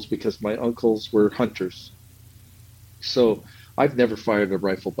animals because my uncles were hunters. So I've never fired a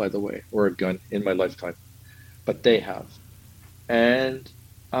rifle, by the way, or a gun in my lifetime, but they have. And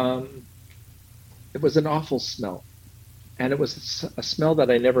um, it was an awful smell. And it was a smell that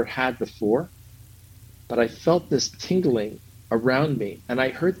I never had before, but I felt this tingling around me. And I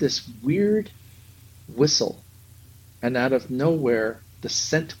heard this weird whistle. And out of nowhere, the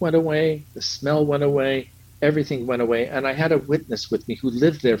scent went away, the smell went away, everything went away. And I had a witness with me who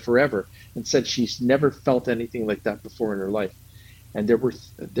lived there forever and said she's never felt anything like that before in her life. And there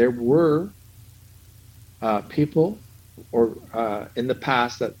were people or in the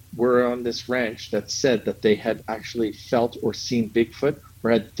past that were on this ranch that said that they had actually felt or seen Bigfoot or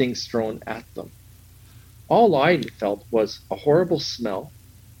had things thrown at them. All I felt was a horrible smell,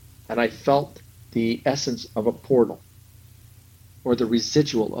 and I felt the essence of a portal or the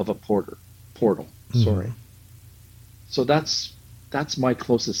residual of a portal. Mm-hmm. Sorry. So that's my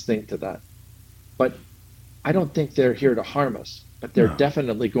closest thing to that. But I don't think they're here to harm us, but they're No.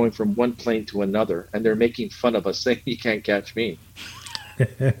 definitely going from one plane to another, and they're making fun of us, saying you can't catch me.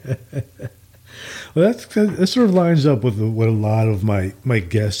 Well, that sort of lines up with what a lot of my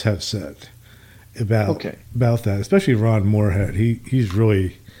guests have said Okay. about that, especially Ron Moorhead. He's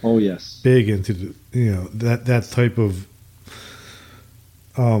really Oh yes. big into that type of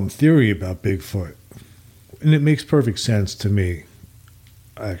theory about Bigfoot, and it makes perfect sense to me,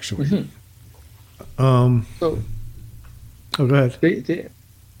 actually. Hmm. Um, So oh, go ahead.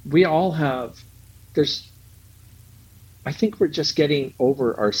 we all have. There's. I think we're just getting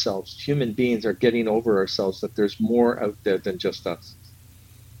over ourselves. Human beings are getting over ourselves. That there's more out there than just us.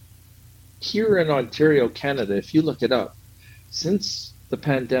 Here in Ontario, Canada, if you look it up, since the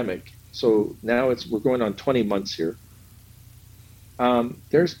pandemic, so now we're going on 20 months here.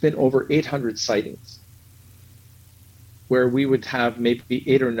 There's been over 800 sightings where we would have maybe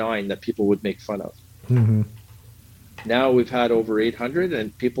 8 or 9 that people would make fun of. Hmm. Now we've had over 800,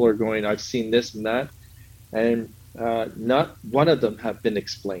 and people are going, I've seen this and that, and not one of them have been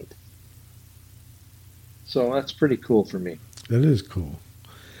explained. So that's pretty cool for me. That is cool.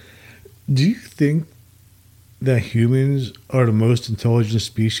 Do you think that humans are the most intelligent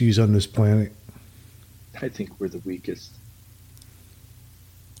species on this planet? I think we're the weakest.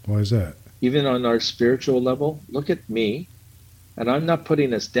 Why is that? Even on our spiritual level, look at me, and I'm not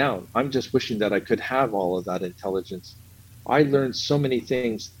putting us down. I'm just wishing that I could have all of that intelligence. I learn so many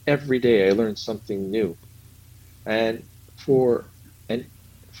things every day. I learn something new. And for and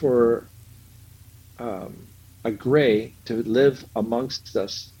for a gray to live amongst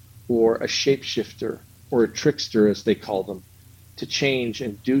us, or a shapeshifter, or a trickster, as they call them, to change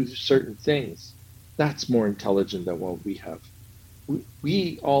and do certain things, that's more intelligent than what we have.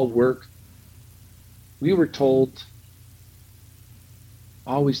 We all work. We were told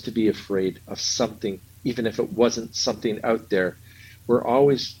always to be afraid of something, even if it wasn't something out there. We're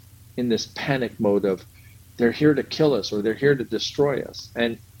always in this panic mode of they're here to kill us or they're here to destroy us.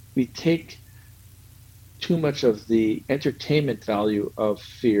 And we take too much of the entertainment value of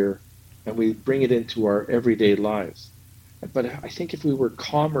fear and we bring it into our everyday lives. But I think if we were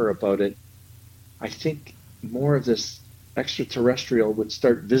calmer about it, I think more of this extraterrestrial would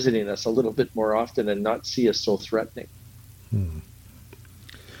start visiting us a little bit more often and not see us so threatening. Hmm.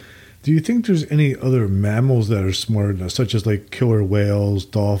 Do you think there's any other mammals that are smarter than us, such as like killer whales,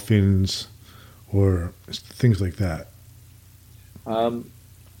 dolphins, or things like that? Um,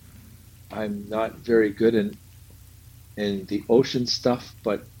 I'm not very good in the ocean stuff,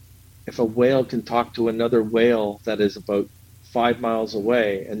 but if a whale can talk to another whale that is about 5 miles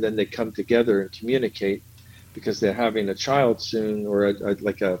away, and then they come together and communicate because they're having a child soon, or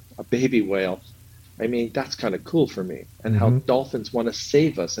like a baby whale, I mean, that's kind of cool for me. And how Hmm. dolphins want to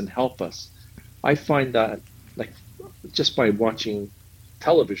save us and help us. I find that, like, just by watching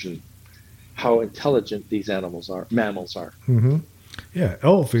television, how intelligent these mammals are. Hmm. Yeah,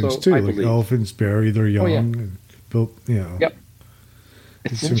 elephants So too. I Like believe. elephants bury their Oh young yeah. and built. Yep.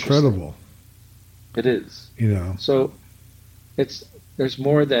 It's It's interesting. incredible. It is. You know. So it's there's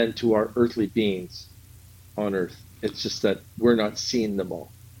more than to our earthly beings on Earth. It's just that we're not seeing them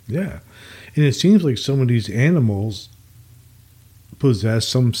all. Yeah, and it seems like some of these animals possess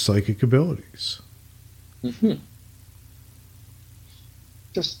some psychic abilities. Hmm.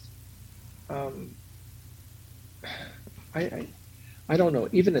 Just um, I, I I don't know.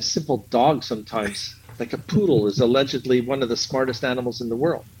 Even a simple dog sometimes, like a poodle, is allegedly one of the smartest animals in the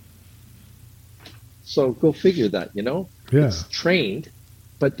world. So go figure that, you know? Yeah. It's trained,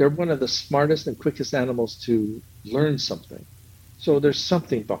 but they're one of the smartest and quickest animals to learn something. So there's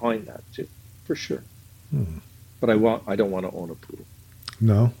something behind that too, for sure. Hmm. But I don't want to own a poodle.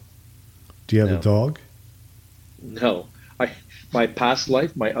 No? Do you have a No, dog? no. I my past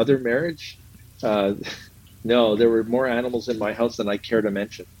life, my other marriage, uh, no, there were more animals in my house than I care to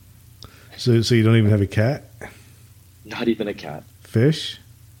mention. So you don't even have a cat? Not even a cat. Fish?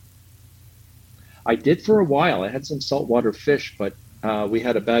 I did for a while. I had some saltwater fish, but we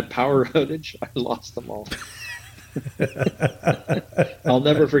had a bad power outage. I lost them all. I'll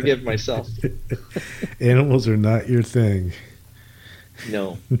never forgive myself. Animals are not your thing.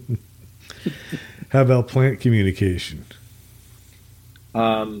 No. How about plant communication?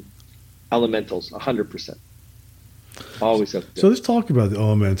 Um, Elementals, 100%. Always up So there. let's talk about the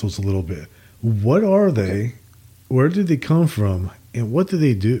elementals a little bit. What are Okay. they? Where did they come from? And what do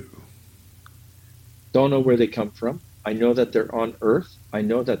they do? Don't know where they come from. I know that they're on Earth. I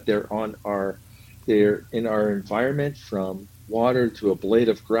know that they're in our environment, from water to a blade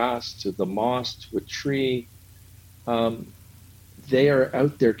of grass to the moss to a tree. Um, they are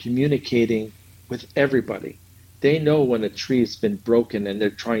out there communicating with everybody. They know when a tree has been broken and they're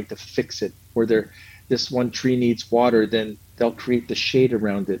trying to fix it, or this one tree needs water, then they'll create the shade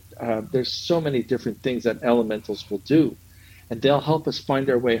around it. There's so many different things that elementals will do, and they'll help us find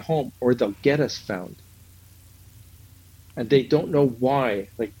our way home, or they'll get us found. And they don't know why.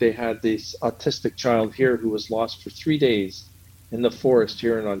 Like, they had this autistic child here who was lost for 3 days in the forest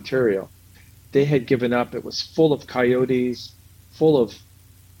here in Ontario. They had given up. It was full of coyotes, full of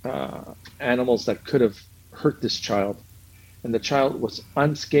animals that could have hurt this child. And the child was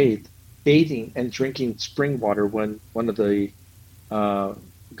unscathed, bathing and drinking spring water when one of the uh,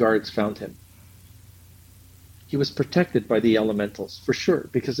 guards found him. He was protected by the elementals for sure,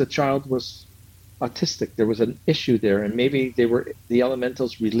 because the child was autistic. There was an issue there, and maybe the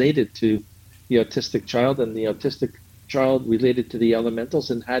elementals related to the autistic child, and the autistic child related to the elementals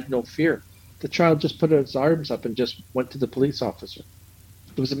and had no fear. The child just put his arms up and just went to the police officer.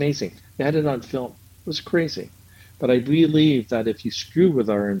 It was amazing. They had it on film. It was crazy. But I believe that if you screw with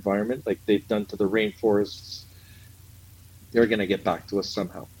our environment, like they've done to the rainforests, they're going to get back to us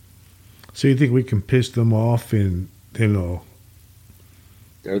somehow. So you think we can piss them off and, you know,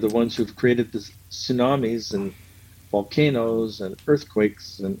 They're the ones who've created the tsunamis and volcanoes and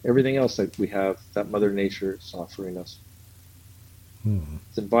earthquakes and everything else that we have that Mother Nature is offering us.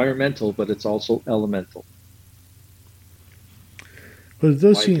 It's environmental, but it's also elemental, but it in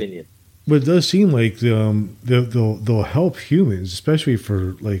does my seem, opinion. but it does seem like they'll help humans, especially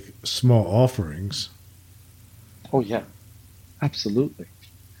for like small offerings. Oh, yeah, absolutely.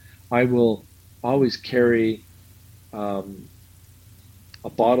 I will always carry um, a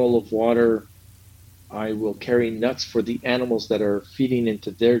bottle of water. I will carry nuts for the animals that are feeding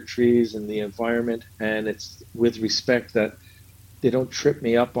into their trees and the environment, and it's with respect that they don't trip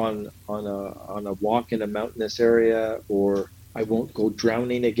me up on a walk in a mountainous area, or I won't go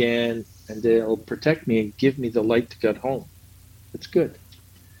drowning again, and they'll protect me and give me the light to get home. It's good.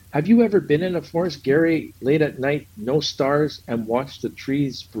 Have you ever been in a forest, Gary, late at night, no stars, and watched the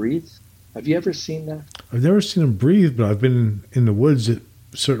trees breathe? Have you ever seen that? I've never seen them breathe, but I've been in the woods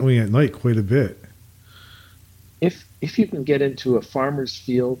certainly at night quite a bit. If you can get into a farmer's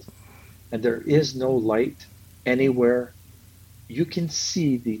field and there is no light anywhere, you can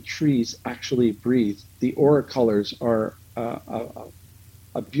see the trees actually breathe. The aura colors are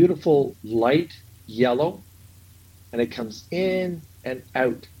a beautiful light yellow, and it comes in and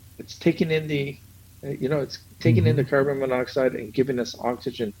out. It's taking in it's taking in Hmm. the carbon monoxide and giving us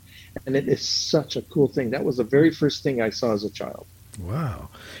oxygen. And it is such a cool thing. That was the very first thing I saw as a child. Wow,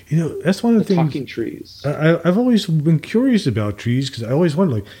 you know that's one of The the things talking trees. I've always been curious about trees because I always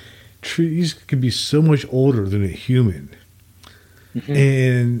wondered, like, trees can be so much older than a human,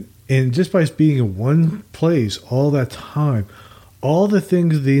 Hmm. and just by being in one place all that time, all the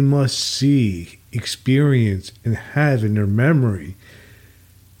things they must see, experience, and have in their memory,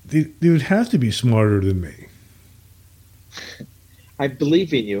 they would have to be smarter than me. I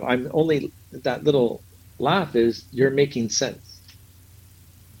believe in you. I'm only that little laugh is you're making sense.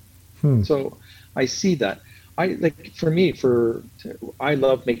 Hmm. So I see that. I like for me for I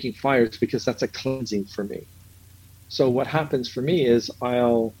love making fires because that's a cleansing for me. So what happens for me is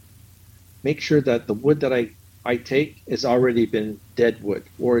I'll make sure that the wood that I take has already been dead wood,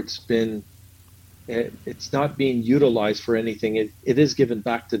 or it's not being utilized for anything. It is given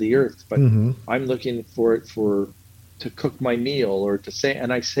back to the earth, but Hmm. I'm looking for it for to cook my meal or to say,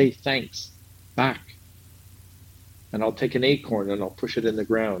 and I say thanks back. And I'll take an acorn and I'll push it in the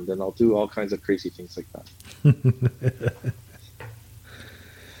ground and I'll do all kinds of crazy things like that.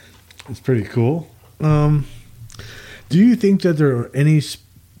 It's pretty cool. Um, Do you think that there are any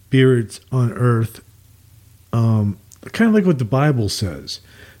spirits on Earth, kind of like what the Bible says,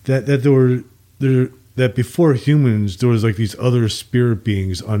 that that before humans there was like these other spirit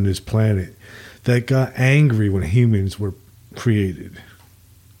beings on this planet that got angry when humans were created?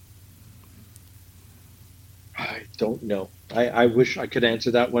 I don't know. I wish I could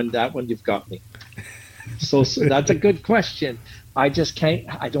answer that one. That one, you've got me. So that's a good question. I just can't.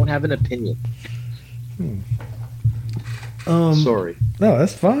 I don't have an opinion. Sorry. No,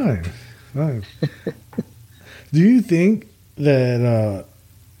 that's fine. Fine. Do you think that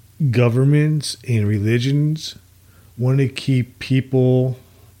governments and religions want to keep people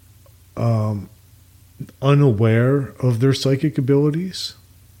unaware of their psychic abilities?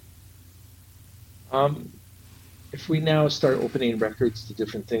 If we now start opening records to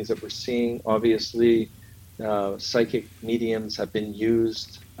different things that we're seeing, obviously, psychic mediums have been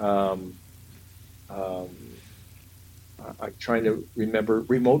used. I'm trying to remember.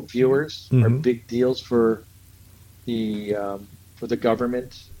 Remote viewers are big deals for the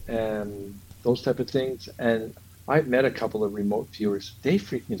government and those type of things. And I've met a couple of remote viewers. They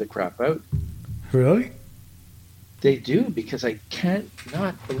freak me the crap out. Really? They do, because I can't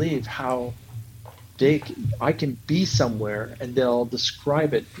not believe how I can be somewhere and they'll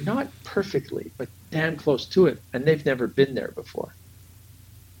describe it not perfectly, but damn close to it, and they've never been there before.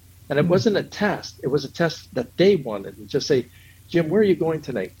 And it wasn't a test; it was a test that they wanted. And just say, "Jim, where are you going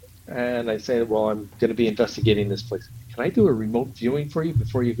tonight?" And I say, "Well, I'm going to be investigating this place. Can I do a remote viewing for you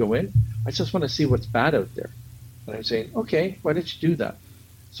before you go in? I just want to see what's bad out there." And I'm saying, "Okay, why don't you do that?"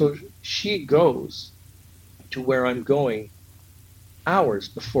 So she goes to where I'm going hours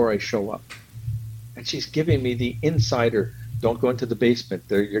before I show up. And she's giving me the insider. Don't go into the basement.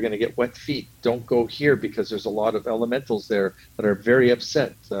 There, you're going to get wet feet. Don't go here because there's a lot of elementals there that are very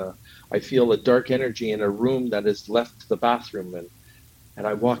upset. I feel a dark energy in a room that is left the bathroom. And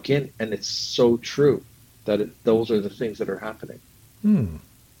I walk in, and it's so true that those are the things that are happening.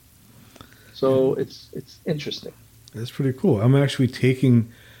 So it's interesting. That's pretty cool. I'm actually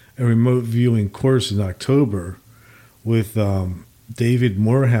taking a remote viewing course in October with David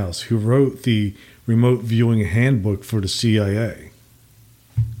Morehouse, who wrote the remote viewing handbook for the CIA.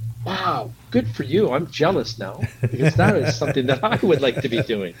 Wow, good for you. I'm jealous now, because that is something that I would like to be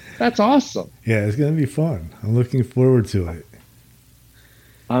doing. That's awesome. Yeah, it's going to be fun. I'm looking forward to it.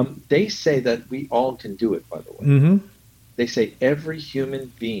 They say that we all can do it, by the way. Mm-hmm. They say every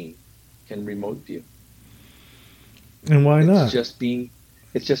human being can remote view. And why not? It's just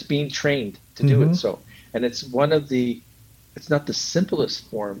being trained to do it so. And it's it's not the simplest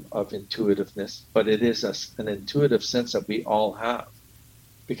form of intuitiveness, but it is an intuitive sense that we all have.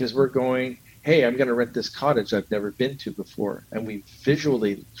 Because we're going, hey, I'm going to rent this cottage I've never been to before. And we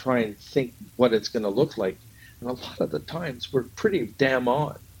visually try and think what it's going to look like. And a lot of the times we're pretty damn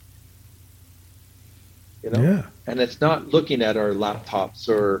on. Yeah. And it's not looking at our laptops,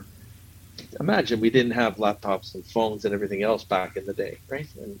 or imagine we didn't have laptops and phones and everything else back in the day, right?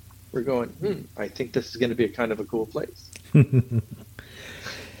 And we're going, I think this is going to be a kind of a cool place. Do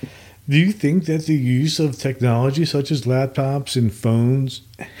you think that the use of technology such as laptops and phones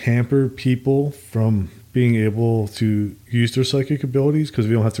hamper people from being able to use their psychic abilities because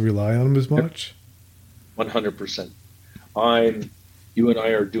we don't have to rely on them as much? 100%. You and I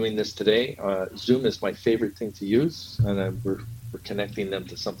are doing this today. Zoom is my favorite thing to use, and we're connecting them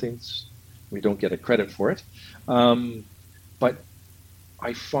to something. We don't get a credit for it. But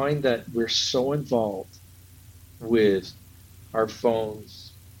I find that we're so involved with our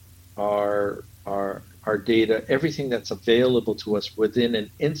phones, our data, everything that's available to us within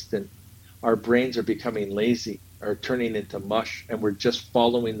an instant. Our brains are becoming lazy, are turning into mush, and we're just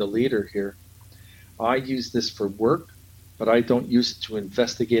following the leader here. I use this for work, but I don't use it to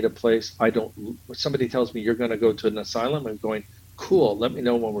investigate a place. Somebody tells me you're going to go to an asylum, I'm going, cool, let me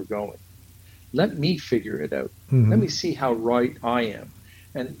know when we're going. Let me figure it out. Let me see how right I am.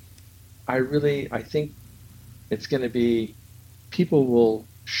 And I think it's going to be, people will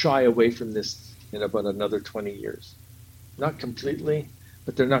shy away from this in about another 20 years. Not completely,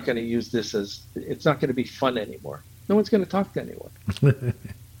 but they're not going to use this it's not going to be fun anymore. No one's going to talk to anyone.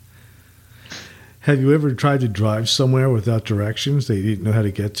 Have you ever tried to drive somewhere without directions that you didn't know how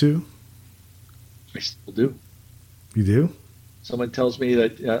to get to? I still do. You do? Someone tells me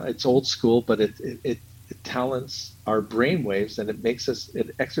that it's old school, but it talents our brain waves, and it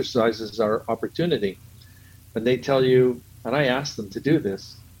exercises our opportunity. When they tell you, and I ask them to do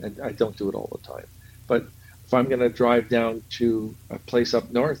this, and I don't do it all the time, but if I'm going to drive down to a place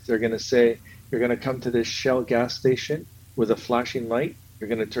up north, they're going to say, you're going to come to this Shell gas station with a flashing light. You're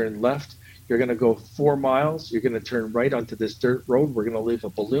going to turn left. You're going to go 4 miles. You're going to turn right onto this dirt road. We're going to leave a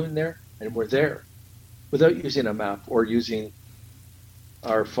balloon there, and we're there without using a map or using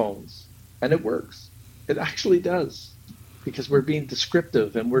our phones. And it works. It actually does, because we're being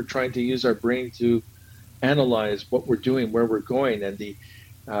descriptive and we're trying to use our brain to analyze what we're doing, where we're going. And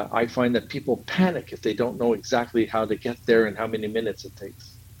I find that people panic if they don't know exactly how to get there and how many minutes it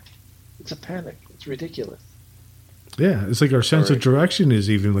takes. It's a panic. It's ridiculous. Yeah, it's like our sense of direction is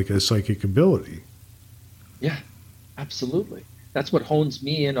even like a psychic ability. Yeah, absolutely. That's what hones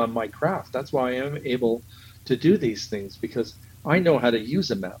me in on my craft. That's why I am able to do these things, because I know how to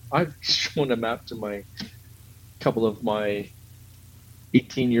use a map. I've shown a map to my couple of my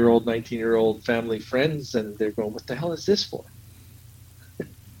 18-year-old, 19-year-old family friends, and they're going, "What the hell is this for?"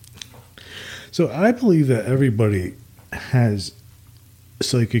 So I believe that everybody has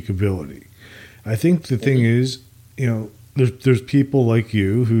psychic ability. I think the thing is, there's people like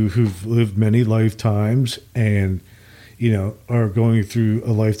you who've lived many lifetimes and, are going through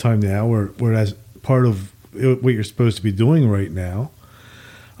a lifetime now, whereas part of what you're supposed to be doing right now.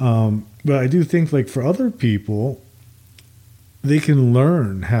 But I do think, like, for other people, they can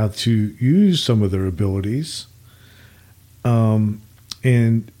learn how to use some of their abilities. And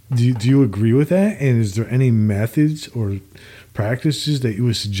do you agree with that? And is there any methods or practices that you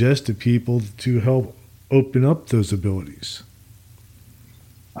would suggest to people to help open up those abilities?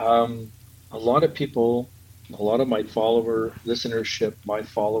 A lot of people, a lot of my listenership, my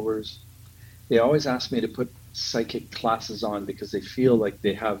followers, they always ask me to put psychic classes on because they feel like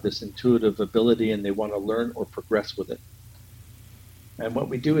they have this intuitive ability and they want to learn or progress with it. And what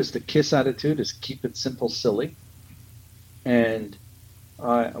we do is the KISS attitude is keep it simple, silly. And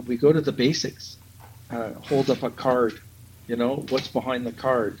we go to the basics. Hold up a card. What's behind the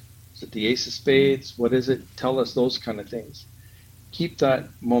card? Is it the ace of spades? What is it? Tell us those kind of things. Keep that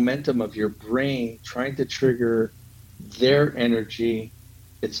momentum of your brain trying to trigger their energy.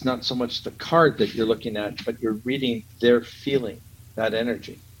 It's not so much the card that you're looking at, but you're reading their feeling, that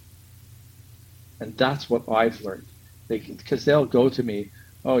energy. And that's what I've learned. Because they'll go to me,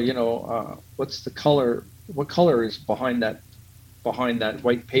 what's the color? What color is behind that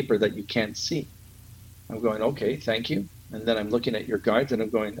white paper that you can't see? I'm going, okay, thank you. And then I'm looking at your guides and I'm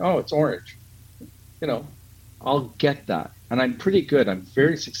going, oh, it's orange. I'll get that. And I'm pretty good. I'm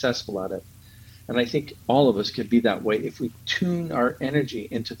very successful at it. And I think all of us could be that way if we tune our energy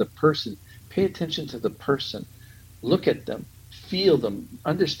into the person, pay attention to the person, look at them, feel them,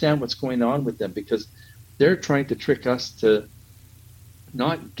 understand what's going on with them, because they're trying to trick us to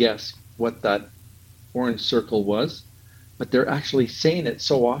not guess what that orange circle was, but they're actually saying it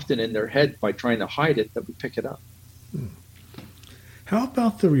so often in their head by trying to hide it that we pick it up. How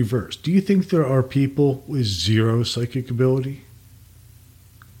about the reverse? Do you think there are people with zero psychic ability?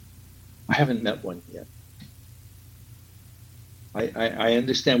 I haven't met one yet. I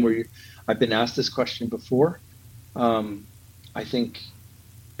understand I've been asked this question before. I think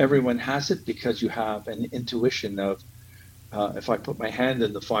everyone has it because you have an intuition of, if I put my hand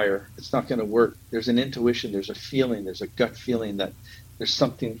in the fire, it's not going to work. There's an intuition, there's a feeling, there's a gut feeling that there's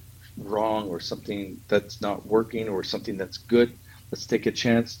something wrong or something that's not working or something that's good. Let's take a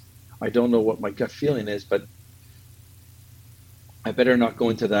chance. I don't know what my gut feeling is, but I better not go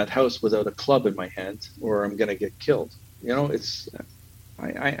into that house without a club in my hand or I'm going to get killed.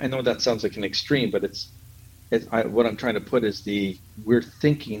 I know that sounds like an extreme, but what I'm trying to put is we're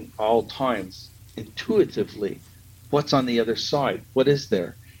thinking all times intuitively, what's on the other side? What is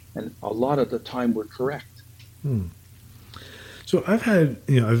there? And a lot of the time we're correct. So I've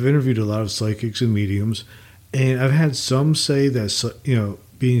interviewed a lot of psychics and mediums, and I've had some say that,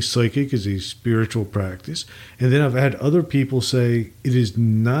 being psychic is a spiritual practice. And then I've had other people say it is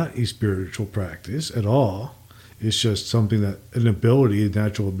not a spiritual practice at all. It's just something a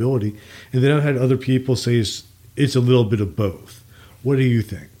natural ability. And then I've had other people say it's a little bit of both. What do you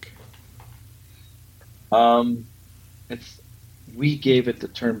think? We gave it the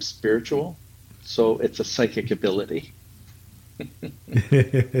term spiritual, so it's a psychic ability.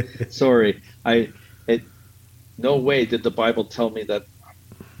 Sorry, no way did the Bible tell me that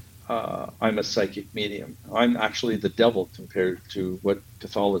I'm a psychic medium. I'm actually the devil compared to what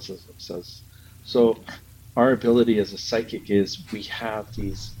Catholicism says. So our ability as a psychic is we have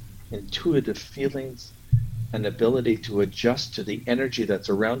these intuitive feelings, an ability to adjust to the energy that's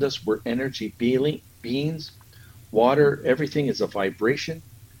around us. We're energy beings. Water, everything is a vibration.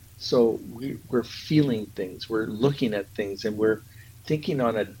 So we're feeling things, we're looking at things, and we're thinking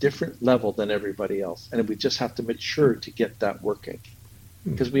on a different level than everybody else. And we just have to mature to get that working.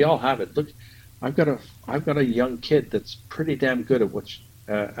 Because we all have it. Look, I've got a young kid that's pretty damn good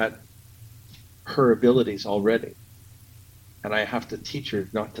at her abilities already. And I have to teach her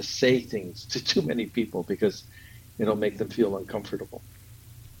not to say things to too many people because it'll make them feel uncomfortable.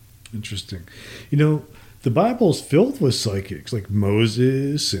 Interesting. You know, the Bible's filled with psychics, like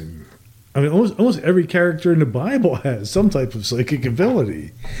Moses, and I mean, almost every character in the Bible has some type of psychic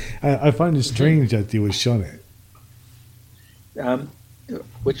ability. I find it strange that they would shun it.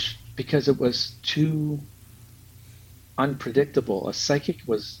 Which, because it was too unpredictable. A psychic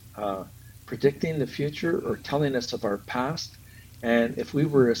was predicting the future or telling us of our past. And if we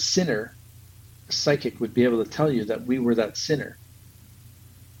were a sinner, a psychic would be able to tell you that we were that sinner.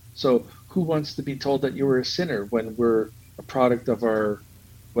 So who wants to be told that you were a sinner when we're a product of our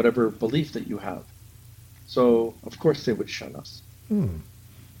whatever belief that you have? So of course they would shun us.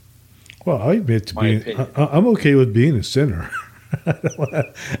 Well, I admit I'm okay with being a sinner.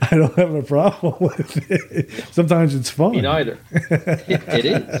 I don't have a problem with it. Sometimes it's fun. Me neither. It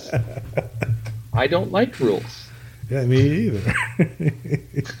is. I don't like rules. Yeah, me either.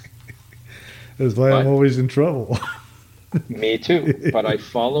 That's why I'm always in trouble. Me too. But I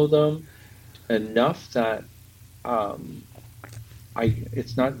follow them enough that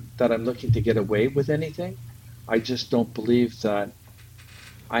it's not that I'm looking to get away with anything. I just don't believe that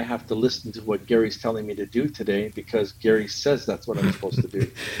I have to listen to what Gary's telling me to do today because Gary says that's what I'm supposed to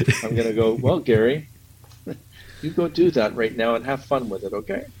do. I'm going to go, well, Gary, you go do that right now and have fun with it,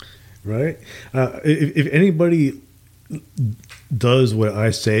 okay? Right. If anybody does what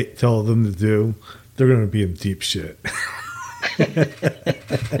I tell them to do, they're going to be in deep shit.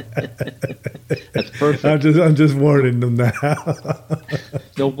 That's perfect. I'm just warning them now.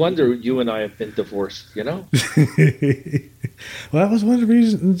 No wonder you and I have been divorced, you know? Well, that was one of the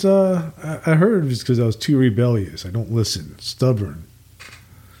reasons I heard was because I was too rebellious. I don't listen. Stubborn.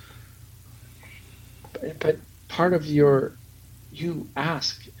 But part of you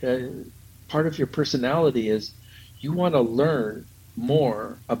ask, part of your personality is you want to learn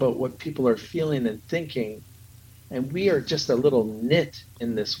more about what people are feeling and thinking. And we are just a little nit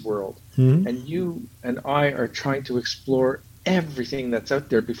in this world. Mm-hmm. And you and I are trying to explore everything that's out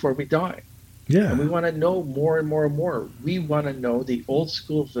there before we die. Yeah. And we want to know more and more and more. We want to know the old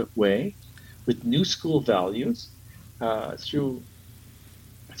school way with new school values through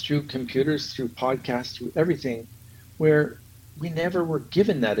computers, through podcasts, through everything, where we never were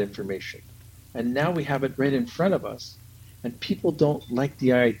given that information. And now we have it right in front of us. And people don't like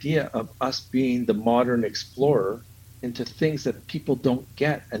the idea of us being the modern explorer into things that people don't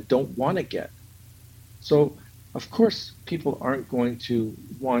get and don't want to get. So, of course, people aren't going to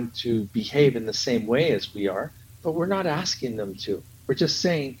want to behave in the same way as we are, but we're not asking them to. We're just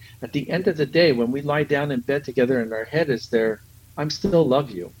saying, at the end of the day, when we lie down in bed together and our head is there, I'm still love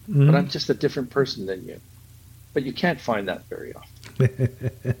you, but I'm just a different person than you. But you can't find that very often.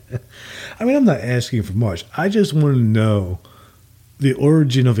 I mean, I'm not asking for much. I just want to know the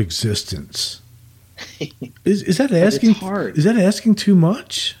origin of existence. Is that asking? It's hard. Is that asking too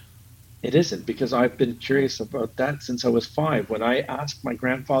much? It isn't, because I've been curious about that since I was 5. When I asked my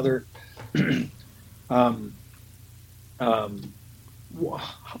grandfather,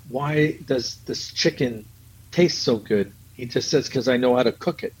 why does this chicken taste so good? He just says, because I know how to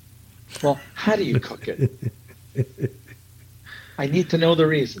cook it. Well, how do you cook it? I need to know the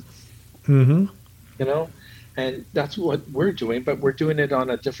reasons. Mm-hmm. You know, and that's what we're doing, but we're doing it on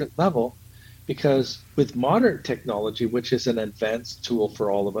a different level, because with modern technology, which is an advanced tool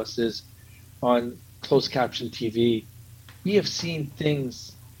for all of us, is on closed caption TV, we have seen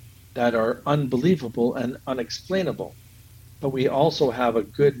things that are unbelievable and unexplainable. But we also have a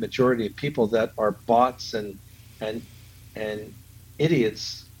good majority of people that are bots and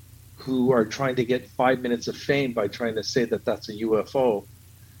idiots who are trying to get 5 minutes of fame by trying to say that that's a UFO,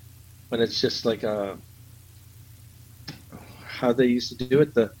 when it's just like how they used to do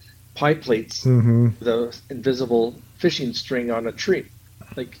it, the pie plates, the invisible fishing string on a tree.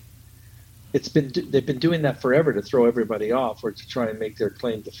 Like, they've been doing that forever to throw everybody off or to try and make their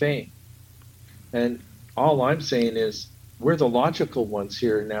claim to fame. And all I'm saying is we're the logical ones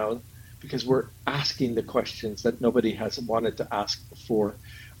here now, because we're asking the questions that nobody has wanted to ask before.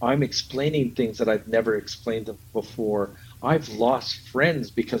 I'm explaining things that I've never explained before. I've lost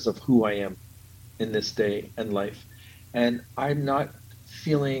friends because of who I am in this day and life. And I'm not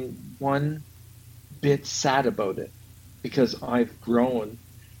feeling one bit sad about it, because I've grown.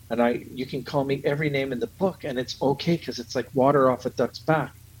 And you can call me every name in the book, and it's okay, because it's like water off a duck's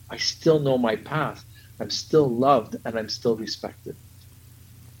back. I still know my path. I'm still loved, and I'm still respected.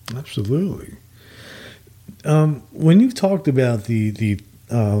 Absolutely. When you talked about the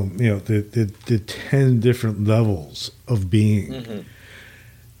 10 different levels of being,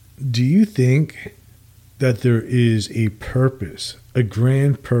 Do you think that there is a purpose, a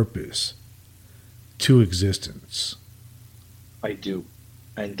grand purpose to existence? I do.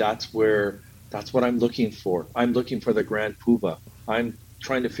 And that's what I'm looking for. I'm looking for the grand poobah. I'm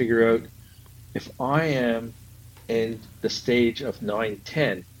trying to figure out if I am in the stage of 9,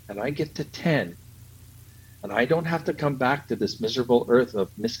 10, and I get to 10, and I don't have to come back to this miserable earth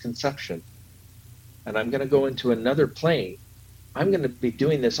of misconception, and I'm going to go into another plane. I'm going to be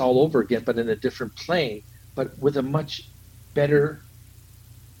doing this all over again, but in a different plane, but with a much better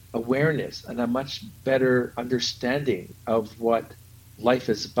awareness and a much better understanding of what life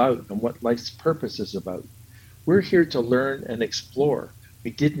is about and what life's purpose is about. We're here to learn and explore.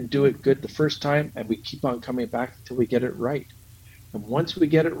 We didn't do it good the first time, and we keep on coming back until we get it right. And once we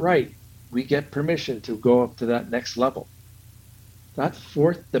get it right, we get permission to go up to that next level. That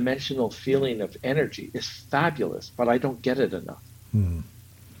fourth dimensional feeling of energy is fabulous, but I don't get it enough.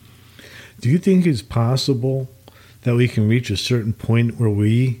 Do you think it's possible that we can reach a certain point where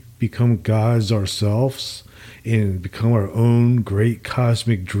we become gods ourselves and become our own great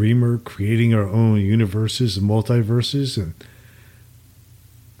cosmic dreamer, creating our own universes and multiverses and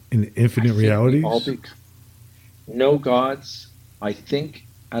infinite realities? No gods. I think,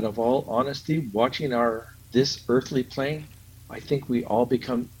 out of all honesty, watching this earthly plane, I think we all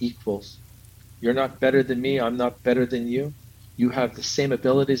become equals. You're not better than me. I'm not better than you. You have the same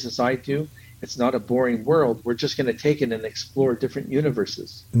abilities as I do. It's not a boring world. We're just going to take it and explore different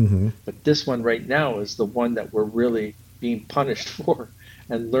universes. Mm-hmm. But this one right now is the one that we're really being punished for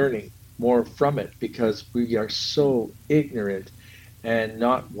and learning more from it because we are so ignorant and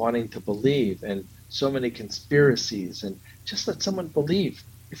not wanting to believe, and so many conspiracies, and just let someone believe.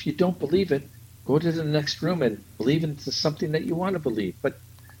 If you don't believe it, go to the next room and believe into something that you want to believe. But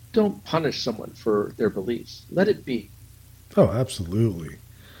don't punish someone for their beliefs. Let it be. Oh, absolutely.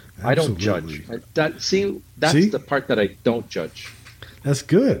 I don't judge. That's the part that I don't judge. That's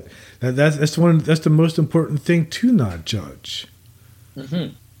good. That's the most important thing, to not judge.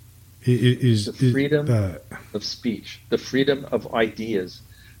 Mm-hmm. Is the freedom of speech, the freedom of ideas,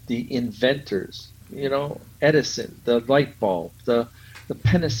 the inventors. Edison, the light bulb, the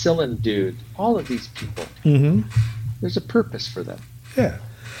penicillin dude. All of these people. Mm-hmm. There's a purpose for them. Yeah.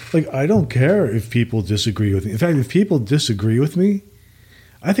 Like, I don't care if people disagree with me. In fact, if people disagree with me,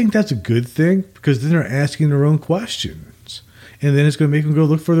 I think that's a good thing because then they're asking their own questions. And then it's going to make them go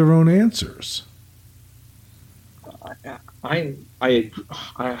look for their own answers. I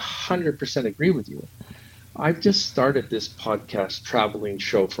 100% agree with you. I've just started this podcast traveling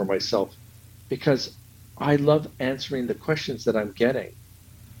show for myself because I love answering the questions that I'm getting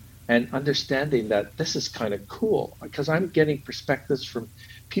and understanding that this is kind of cool because I'm getting perspectives from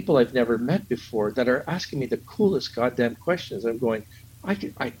people I've never met before that are asking me the coolest goddamn questions. I'm going, I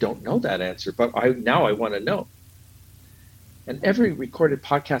don't know that answer, but now I want to know. And every recorded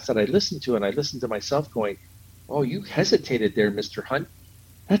podcast that I listen to, and I listen to myself going, oh, you hesitated there, Mr. Hunt.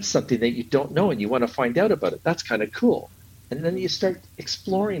 That's something that you don't know and you want to find out about it. That's kind of cool. And then you start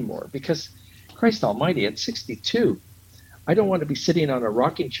exploring more because, Christ almighty, at 62, I don't want to be sitting on a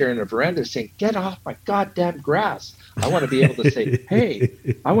rocking chair in a veranda saying, get off my goddamn grass. I want to be able to say, hey,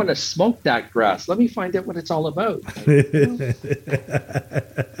 I want to smoke that grass. Let me find out what it's all about.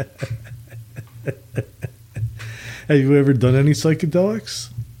 Have you ever done any psychedelics?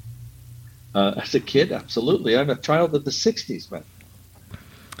 As a kid, absolutely. I'm a child of the 60s, man.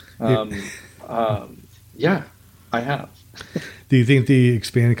 Yeah, I have. Do you think they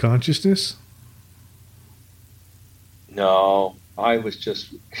expand consciousness? No, I was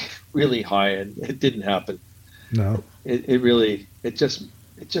just really high and it didn't happen. No. It just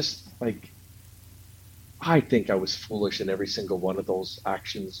like, I think I was foolish in every single one of those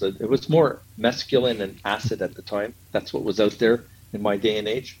actions. It was more mescaline and acid at the time. That's what was out there in my day and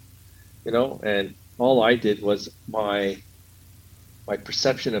age, and all I did was my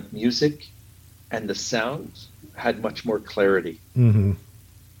perception of music and the sounds had much more clarity. Mm-hmm.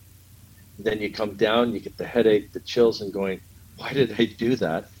 Then you come down, you get the headache, the chills, and going, why did I do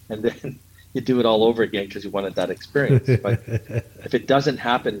that? And then you do it all over again because you wanted that experience. But if it doesn't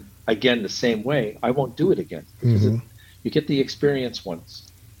happen again the same way, I won't do it again. Mm-hmm. You get the experience once.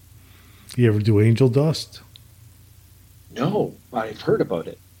 You ever do angel dust? No, I've heard about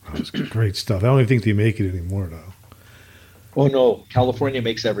it. It's great stuff. I don't even think they make it anymore, though. Oh, no. California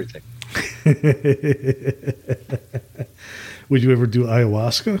makes everything. Would you ever do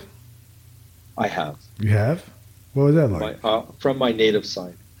ayahuasca? I have. You have? What was that like? From my native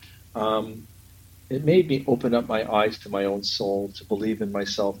side. It made me open up my eyes to my own soul, to believe in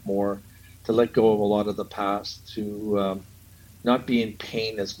myself more, to let go of a lot of the past, to not be in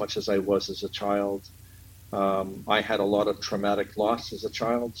pain as much as I was as a child. I had a lot of traumatic loss as a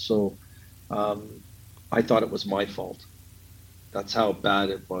child, so um, I thought it was my fault. That's how bad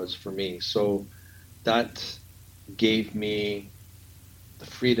it was for me. So that gave me the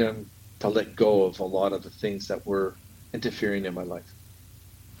freedom to let go of a lot of the things that were interfering in my life.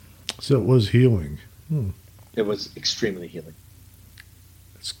 So it was healing. Hmm. It was extremely healing.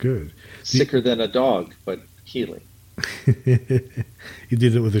 That's good. Sicker than a dog, but healing. You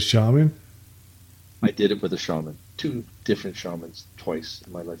did it with a shaman? I did it with a shaman, two different shamans twice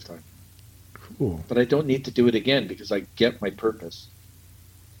in my lifetime. Cool. But I don't need to do it again because I get my purpose.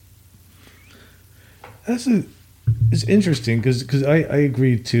 That's a, it's interesting because I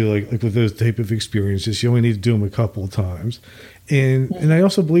agree too. Like with those type of experiences, you only need to do them a couple of times, and I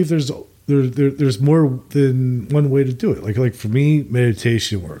also believe there's more than one way to do it. Like for me,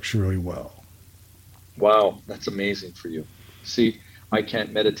 meditation works really well. Wow, that's amazing for you. See, I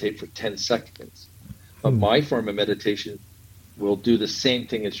can't meditate for 10 seconds, but Hmm. my form of meditation will do the same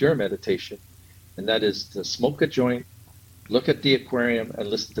thing as your meditation, and that is to smoke a joint, look at the aquarium, and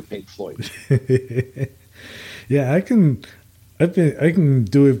listen to Pink Floyd. Yeah, I can. I can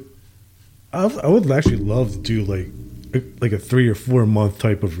do it. I would actually love to do like a 3 or 4 month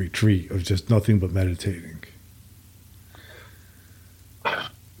type of retreat of just nothing but meditating.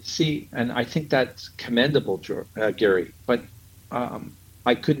 See, and I think that's commendable, Gary, but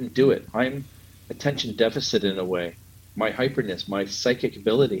I couldn't do it. I'm attention deficit in a way. My hyperness, my psychic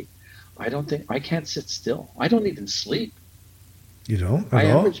ability, I don't think I can't sit still. I don't even sleep. You know, at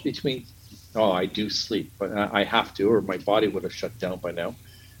I all. average between, oh, I do sleep, but I have to, or my body would have shut down by now.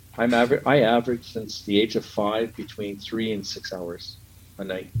 I average since the age of 5 between 3 and 6 hours a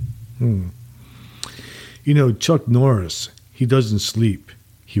night. Hmm. You know, Chuck Norris, he doesn't sleep.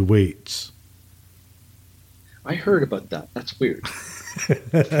 He waits. I heard about that. That's weird.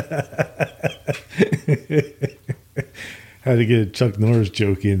 Had to get a Chuck Norris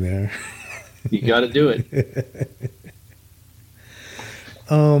joke in there. You got to do it.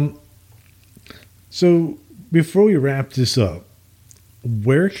 Um, so before we wrap this up,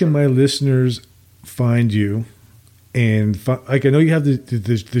 where can my listeners find you? And like I know you have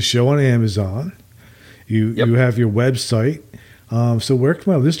the show on Amazon. Yep. You have your website. So where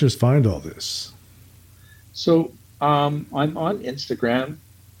can my listeners find all this? So I'm on Instagram,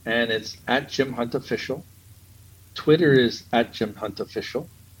 and it's at Jim Hunt Official. Twitter is at Jim Hunt Official.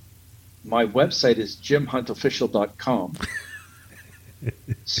 My website is jimhuntofficial.com.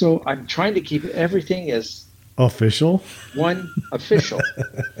 So I'm trying to keep everything as Official? one official.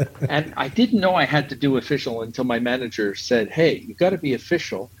 And I didn't know I had to do official until my manager said, hey, you got to be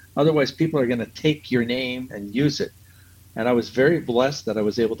official. Otherwise, people are going to take your name and use it. And I was very blessed that I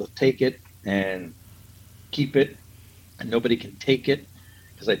was able to take it and keep it, and nobody can take it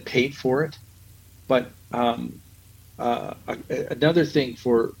because I paid for it. But another thing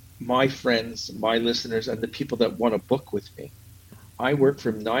for my friends, my listeners, and the people that want to book with me, I work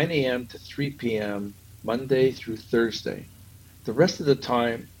from 9 a.m. to 3 p.m. Monday through Thursday. The rest of the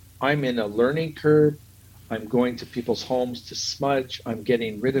time, I'm in a learning curve. I'm going to people's homes to smudge. I'm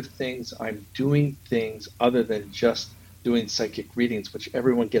getting rid of things. I'm doing things other than just doing psychic readings, which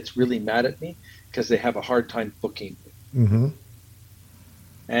everyone gets really mad at me because they have a hard time booking me. Mm-hmm.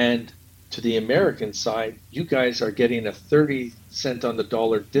 And to the American side, you guys are getting a 30 cent on the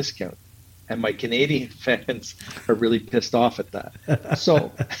dollar discount. And my Canadian fans are really pissed off at that.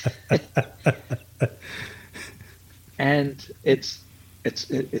 So, and it's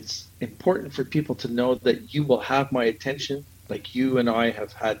important for people to know that you will have my attention, like you and I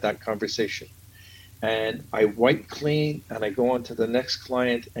have had that conversation. And I wipe clean and I go on to the next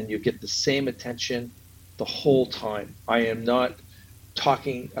client, and you get the same attention the whole time. I am not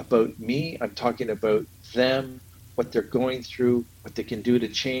talking about me, I'm talking about them, what they're going through, what they can do to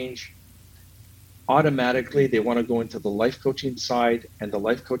change. Automatically, they want to go into the life coaching side, and the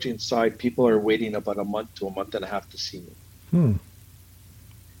life coaching side, people are waiting about a month to a month and a half to see me. Hmm.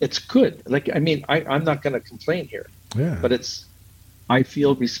 It's good. Like, I mean, I'm not going to complain here, Yeah. but I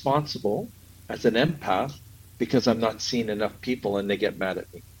feel responsible as an empath because I'm not seeing enough people and they get mad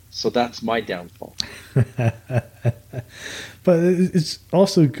at me. So that's my downfall. But it's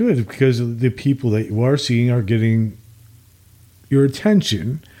also good because the people that you are seeing are getting your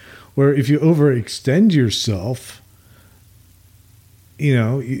attention. Where if you overextend yourself,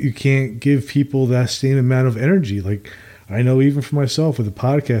 you can't give people that same amount of energy. Like I know even for myself with the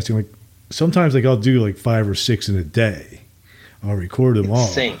podcasting, like sometimes like I'll do like 5 or 6 in a day. I'll record them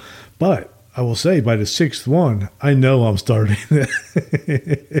Insane. all. But I will say by the sixth one, I know I'm starting.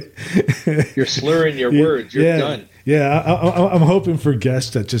 You're slurring your words. You're done. Yeah, I'm hoping for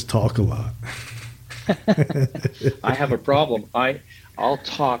guests that just talk a lot. I have a problem. I'll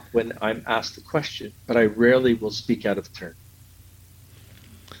talk when I'm asked a question, but I rarely will speak out of turn.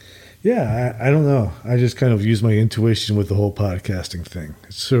 Yeah, I don't know. I just kind of use my intuition with the whole podcasting thing.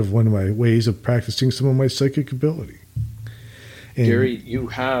 It's sort of one of my ways of practicing some of my psychic ability. And Gary, you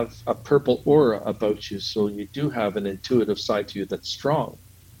have a purple aura about you, so you do have an intuitive side to you that's strong.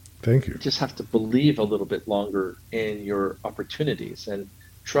 Thank you. You just have to believe a little bit longer in your opportunities and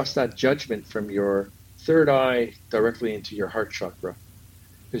trust that judgment from your third eye directly into your heart chakra.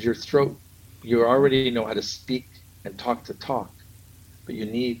 Because your throat, you already know how to speak and talk to talk, but you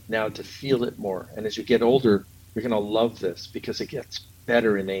need now to feel it more. And as you get older, you're going to love this because it gets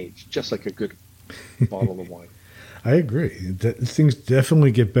better in age, just like a good bottle of wine. I agree. Things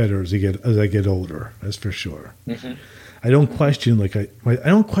definitely get better as I get older. That's for sure. Mm-hmm. I don't question I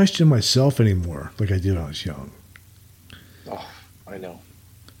don't question myself anymore like I did when I was young. Oh, I know.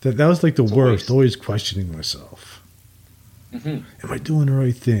 That was like the worst. Always questioning myself. Mm-hmm. Am I doing the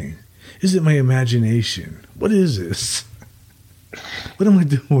right thing? Is it my imagination? What is this? What am I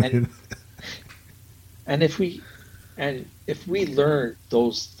doing? And if we learn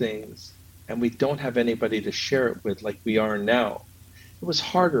those things and we don't have anybody to share it with like we are now, it was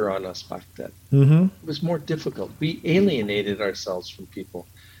harder on us back then. Mm-hmm. It was more difficult. We alienated ourselves from people.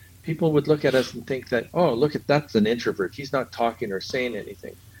 People would look at us and think that, oh, look at that's an introvert. He's not talking or saying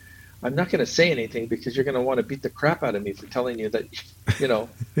anything. I'm not going to say anything because you're going to want to beat the crap out of me for telling you that, you know,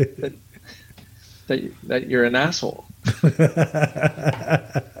 that you're an asshole.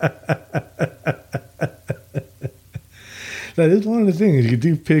 That is one of the things. You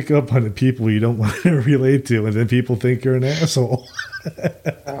do pick up on the people you don't want to relate to, and then people think you're an asshole.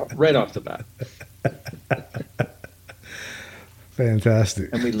 Right off the bat.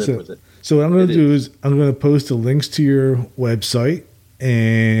 Fantastic. And we live with it. So what I'm going to do is I'm going to post the links to your website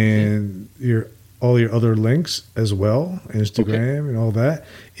and all your other links as well, Instagram and all that.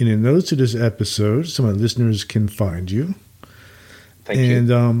 In the notes of this episode, so my listeners can find you. Thank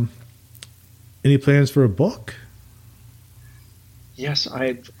you. And any plans for a book? Yes,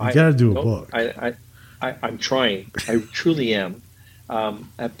 I got to do a book. I'm trying. I truly am.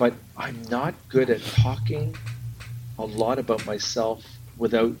 But I'm not good at talking a lot about myself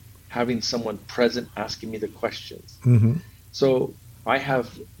without having someone present asking me the questions. Mm-hmm. So I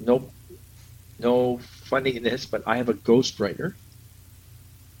have no funniness, but I have a ghostwriter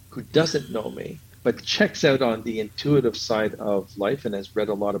who doesn't know me, but checks out on the intuitive side of life and has read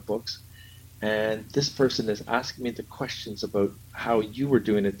a lot of books. And this person is asking me the questions about how you were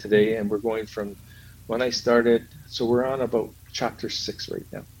doing it today. And we're going from when I started. So we're on about chapter 6 right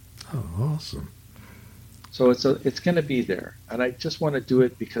now. Oh, awesome. So it's going to be there. And I just want to do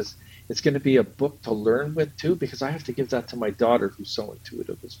it because it's going to be a book to learn with too, because I have to give that to my daughter who's so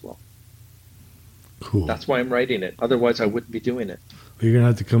intuitive as well. Cool. That's why I'm writing it. Otherwise, I wouldn't be doing it. Well, you're going to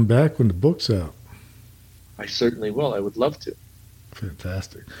have to come back when the book's out. I certainly will. I would love to.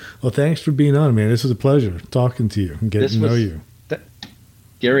 Fantastic. Well, thanks for being on, man. This was a pleasure talking to you and getting to know you.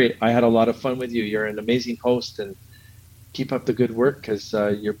 Gary, I had a lot of fun with you. You're an amazing host, and keep up the good work because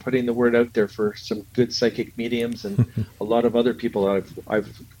you're putting the word out there for some good psychic mediums and a lot of other people.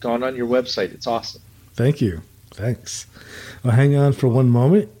 I've gone on your website. It's awesome. Thank you. Thanks. Well, hang on for one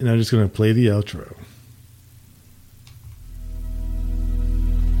moment, and I'm just going to play the outro.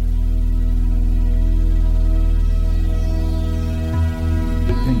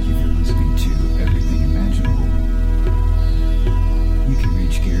 Thank you for listening to Everything Imaginable. You can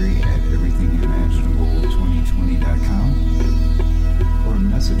reach Gary at everythingimaginable2020.com or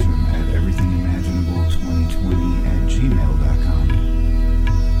message him at everythingimaginable2020@gmail.com.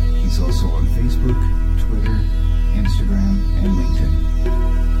 He's also on Facebook, Twitter, Instagram, and LinkedIn.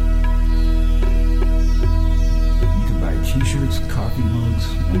 You can buy t-shirts, coffee mugs,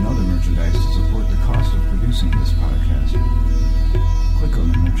 and other merchandise to support the cost of producing this podcast. Click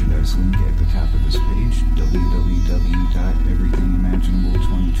on the merchandise link at the top of this page,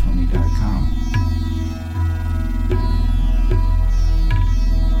 www.everythingimaginable2020.com.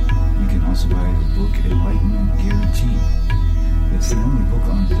 You can also buy the book Enlightenment Guaranteed. It's the only book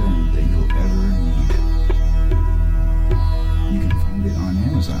on Zen that you'll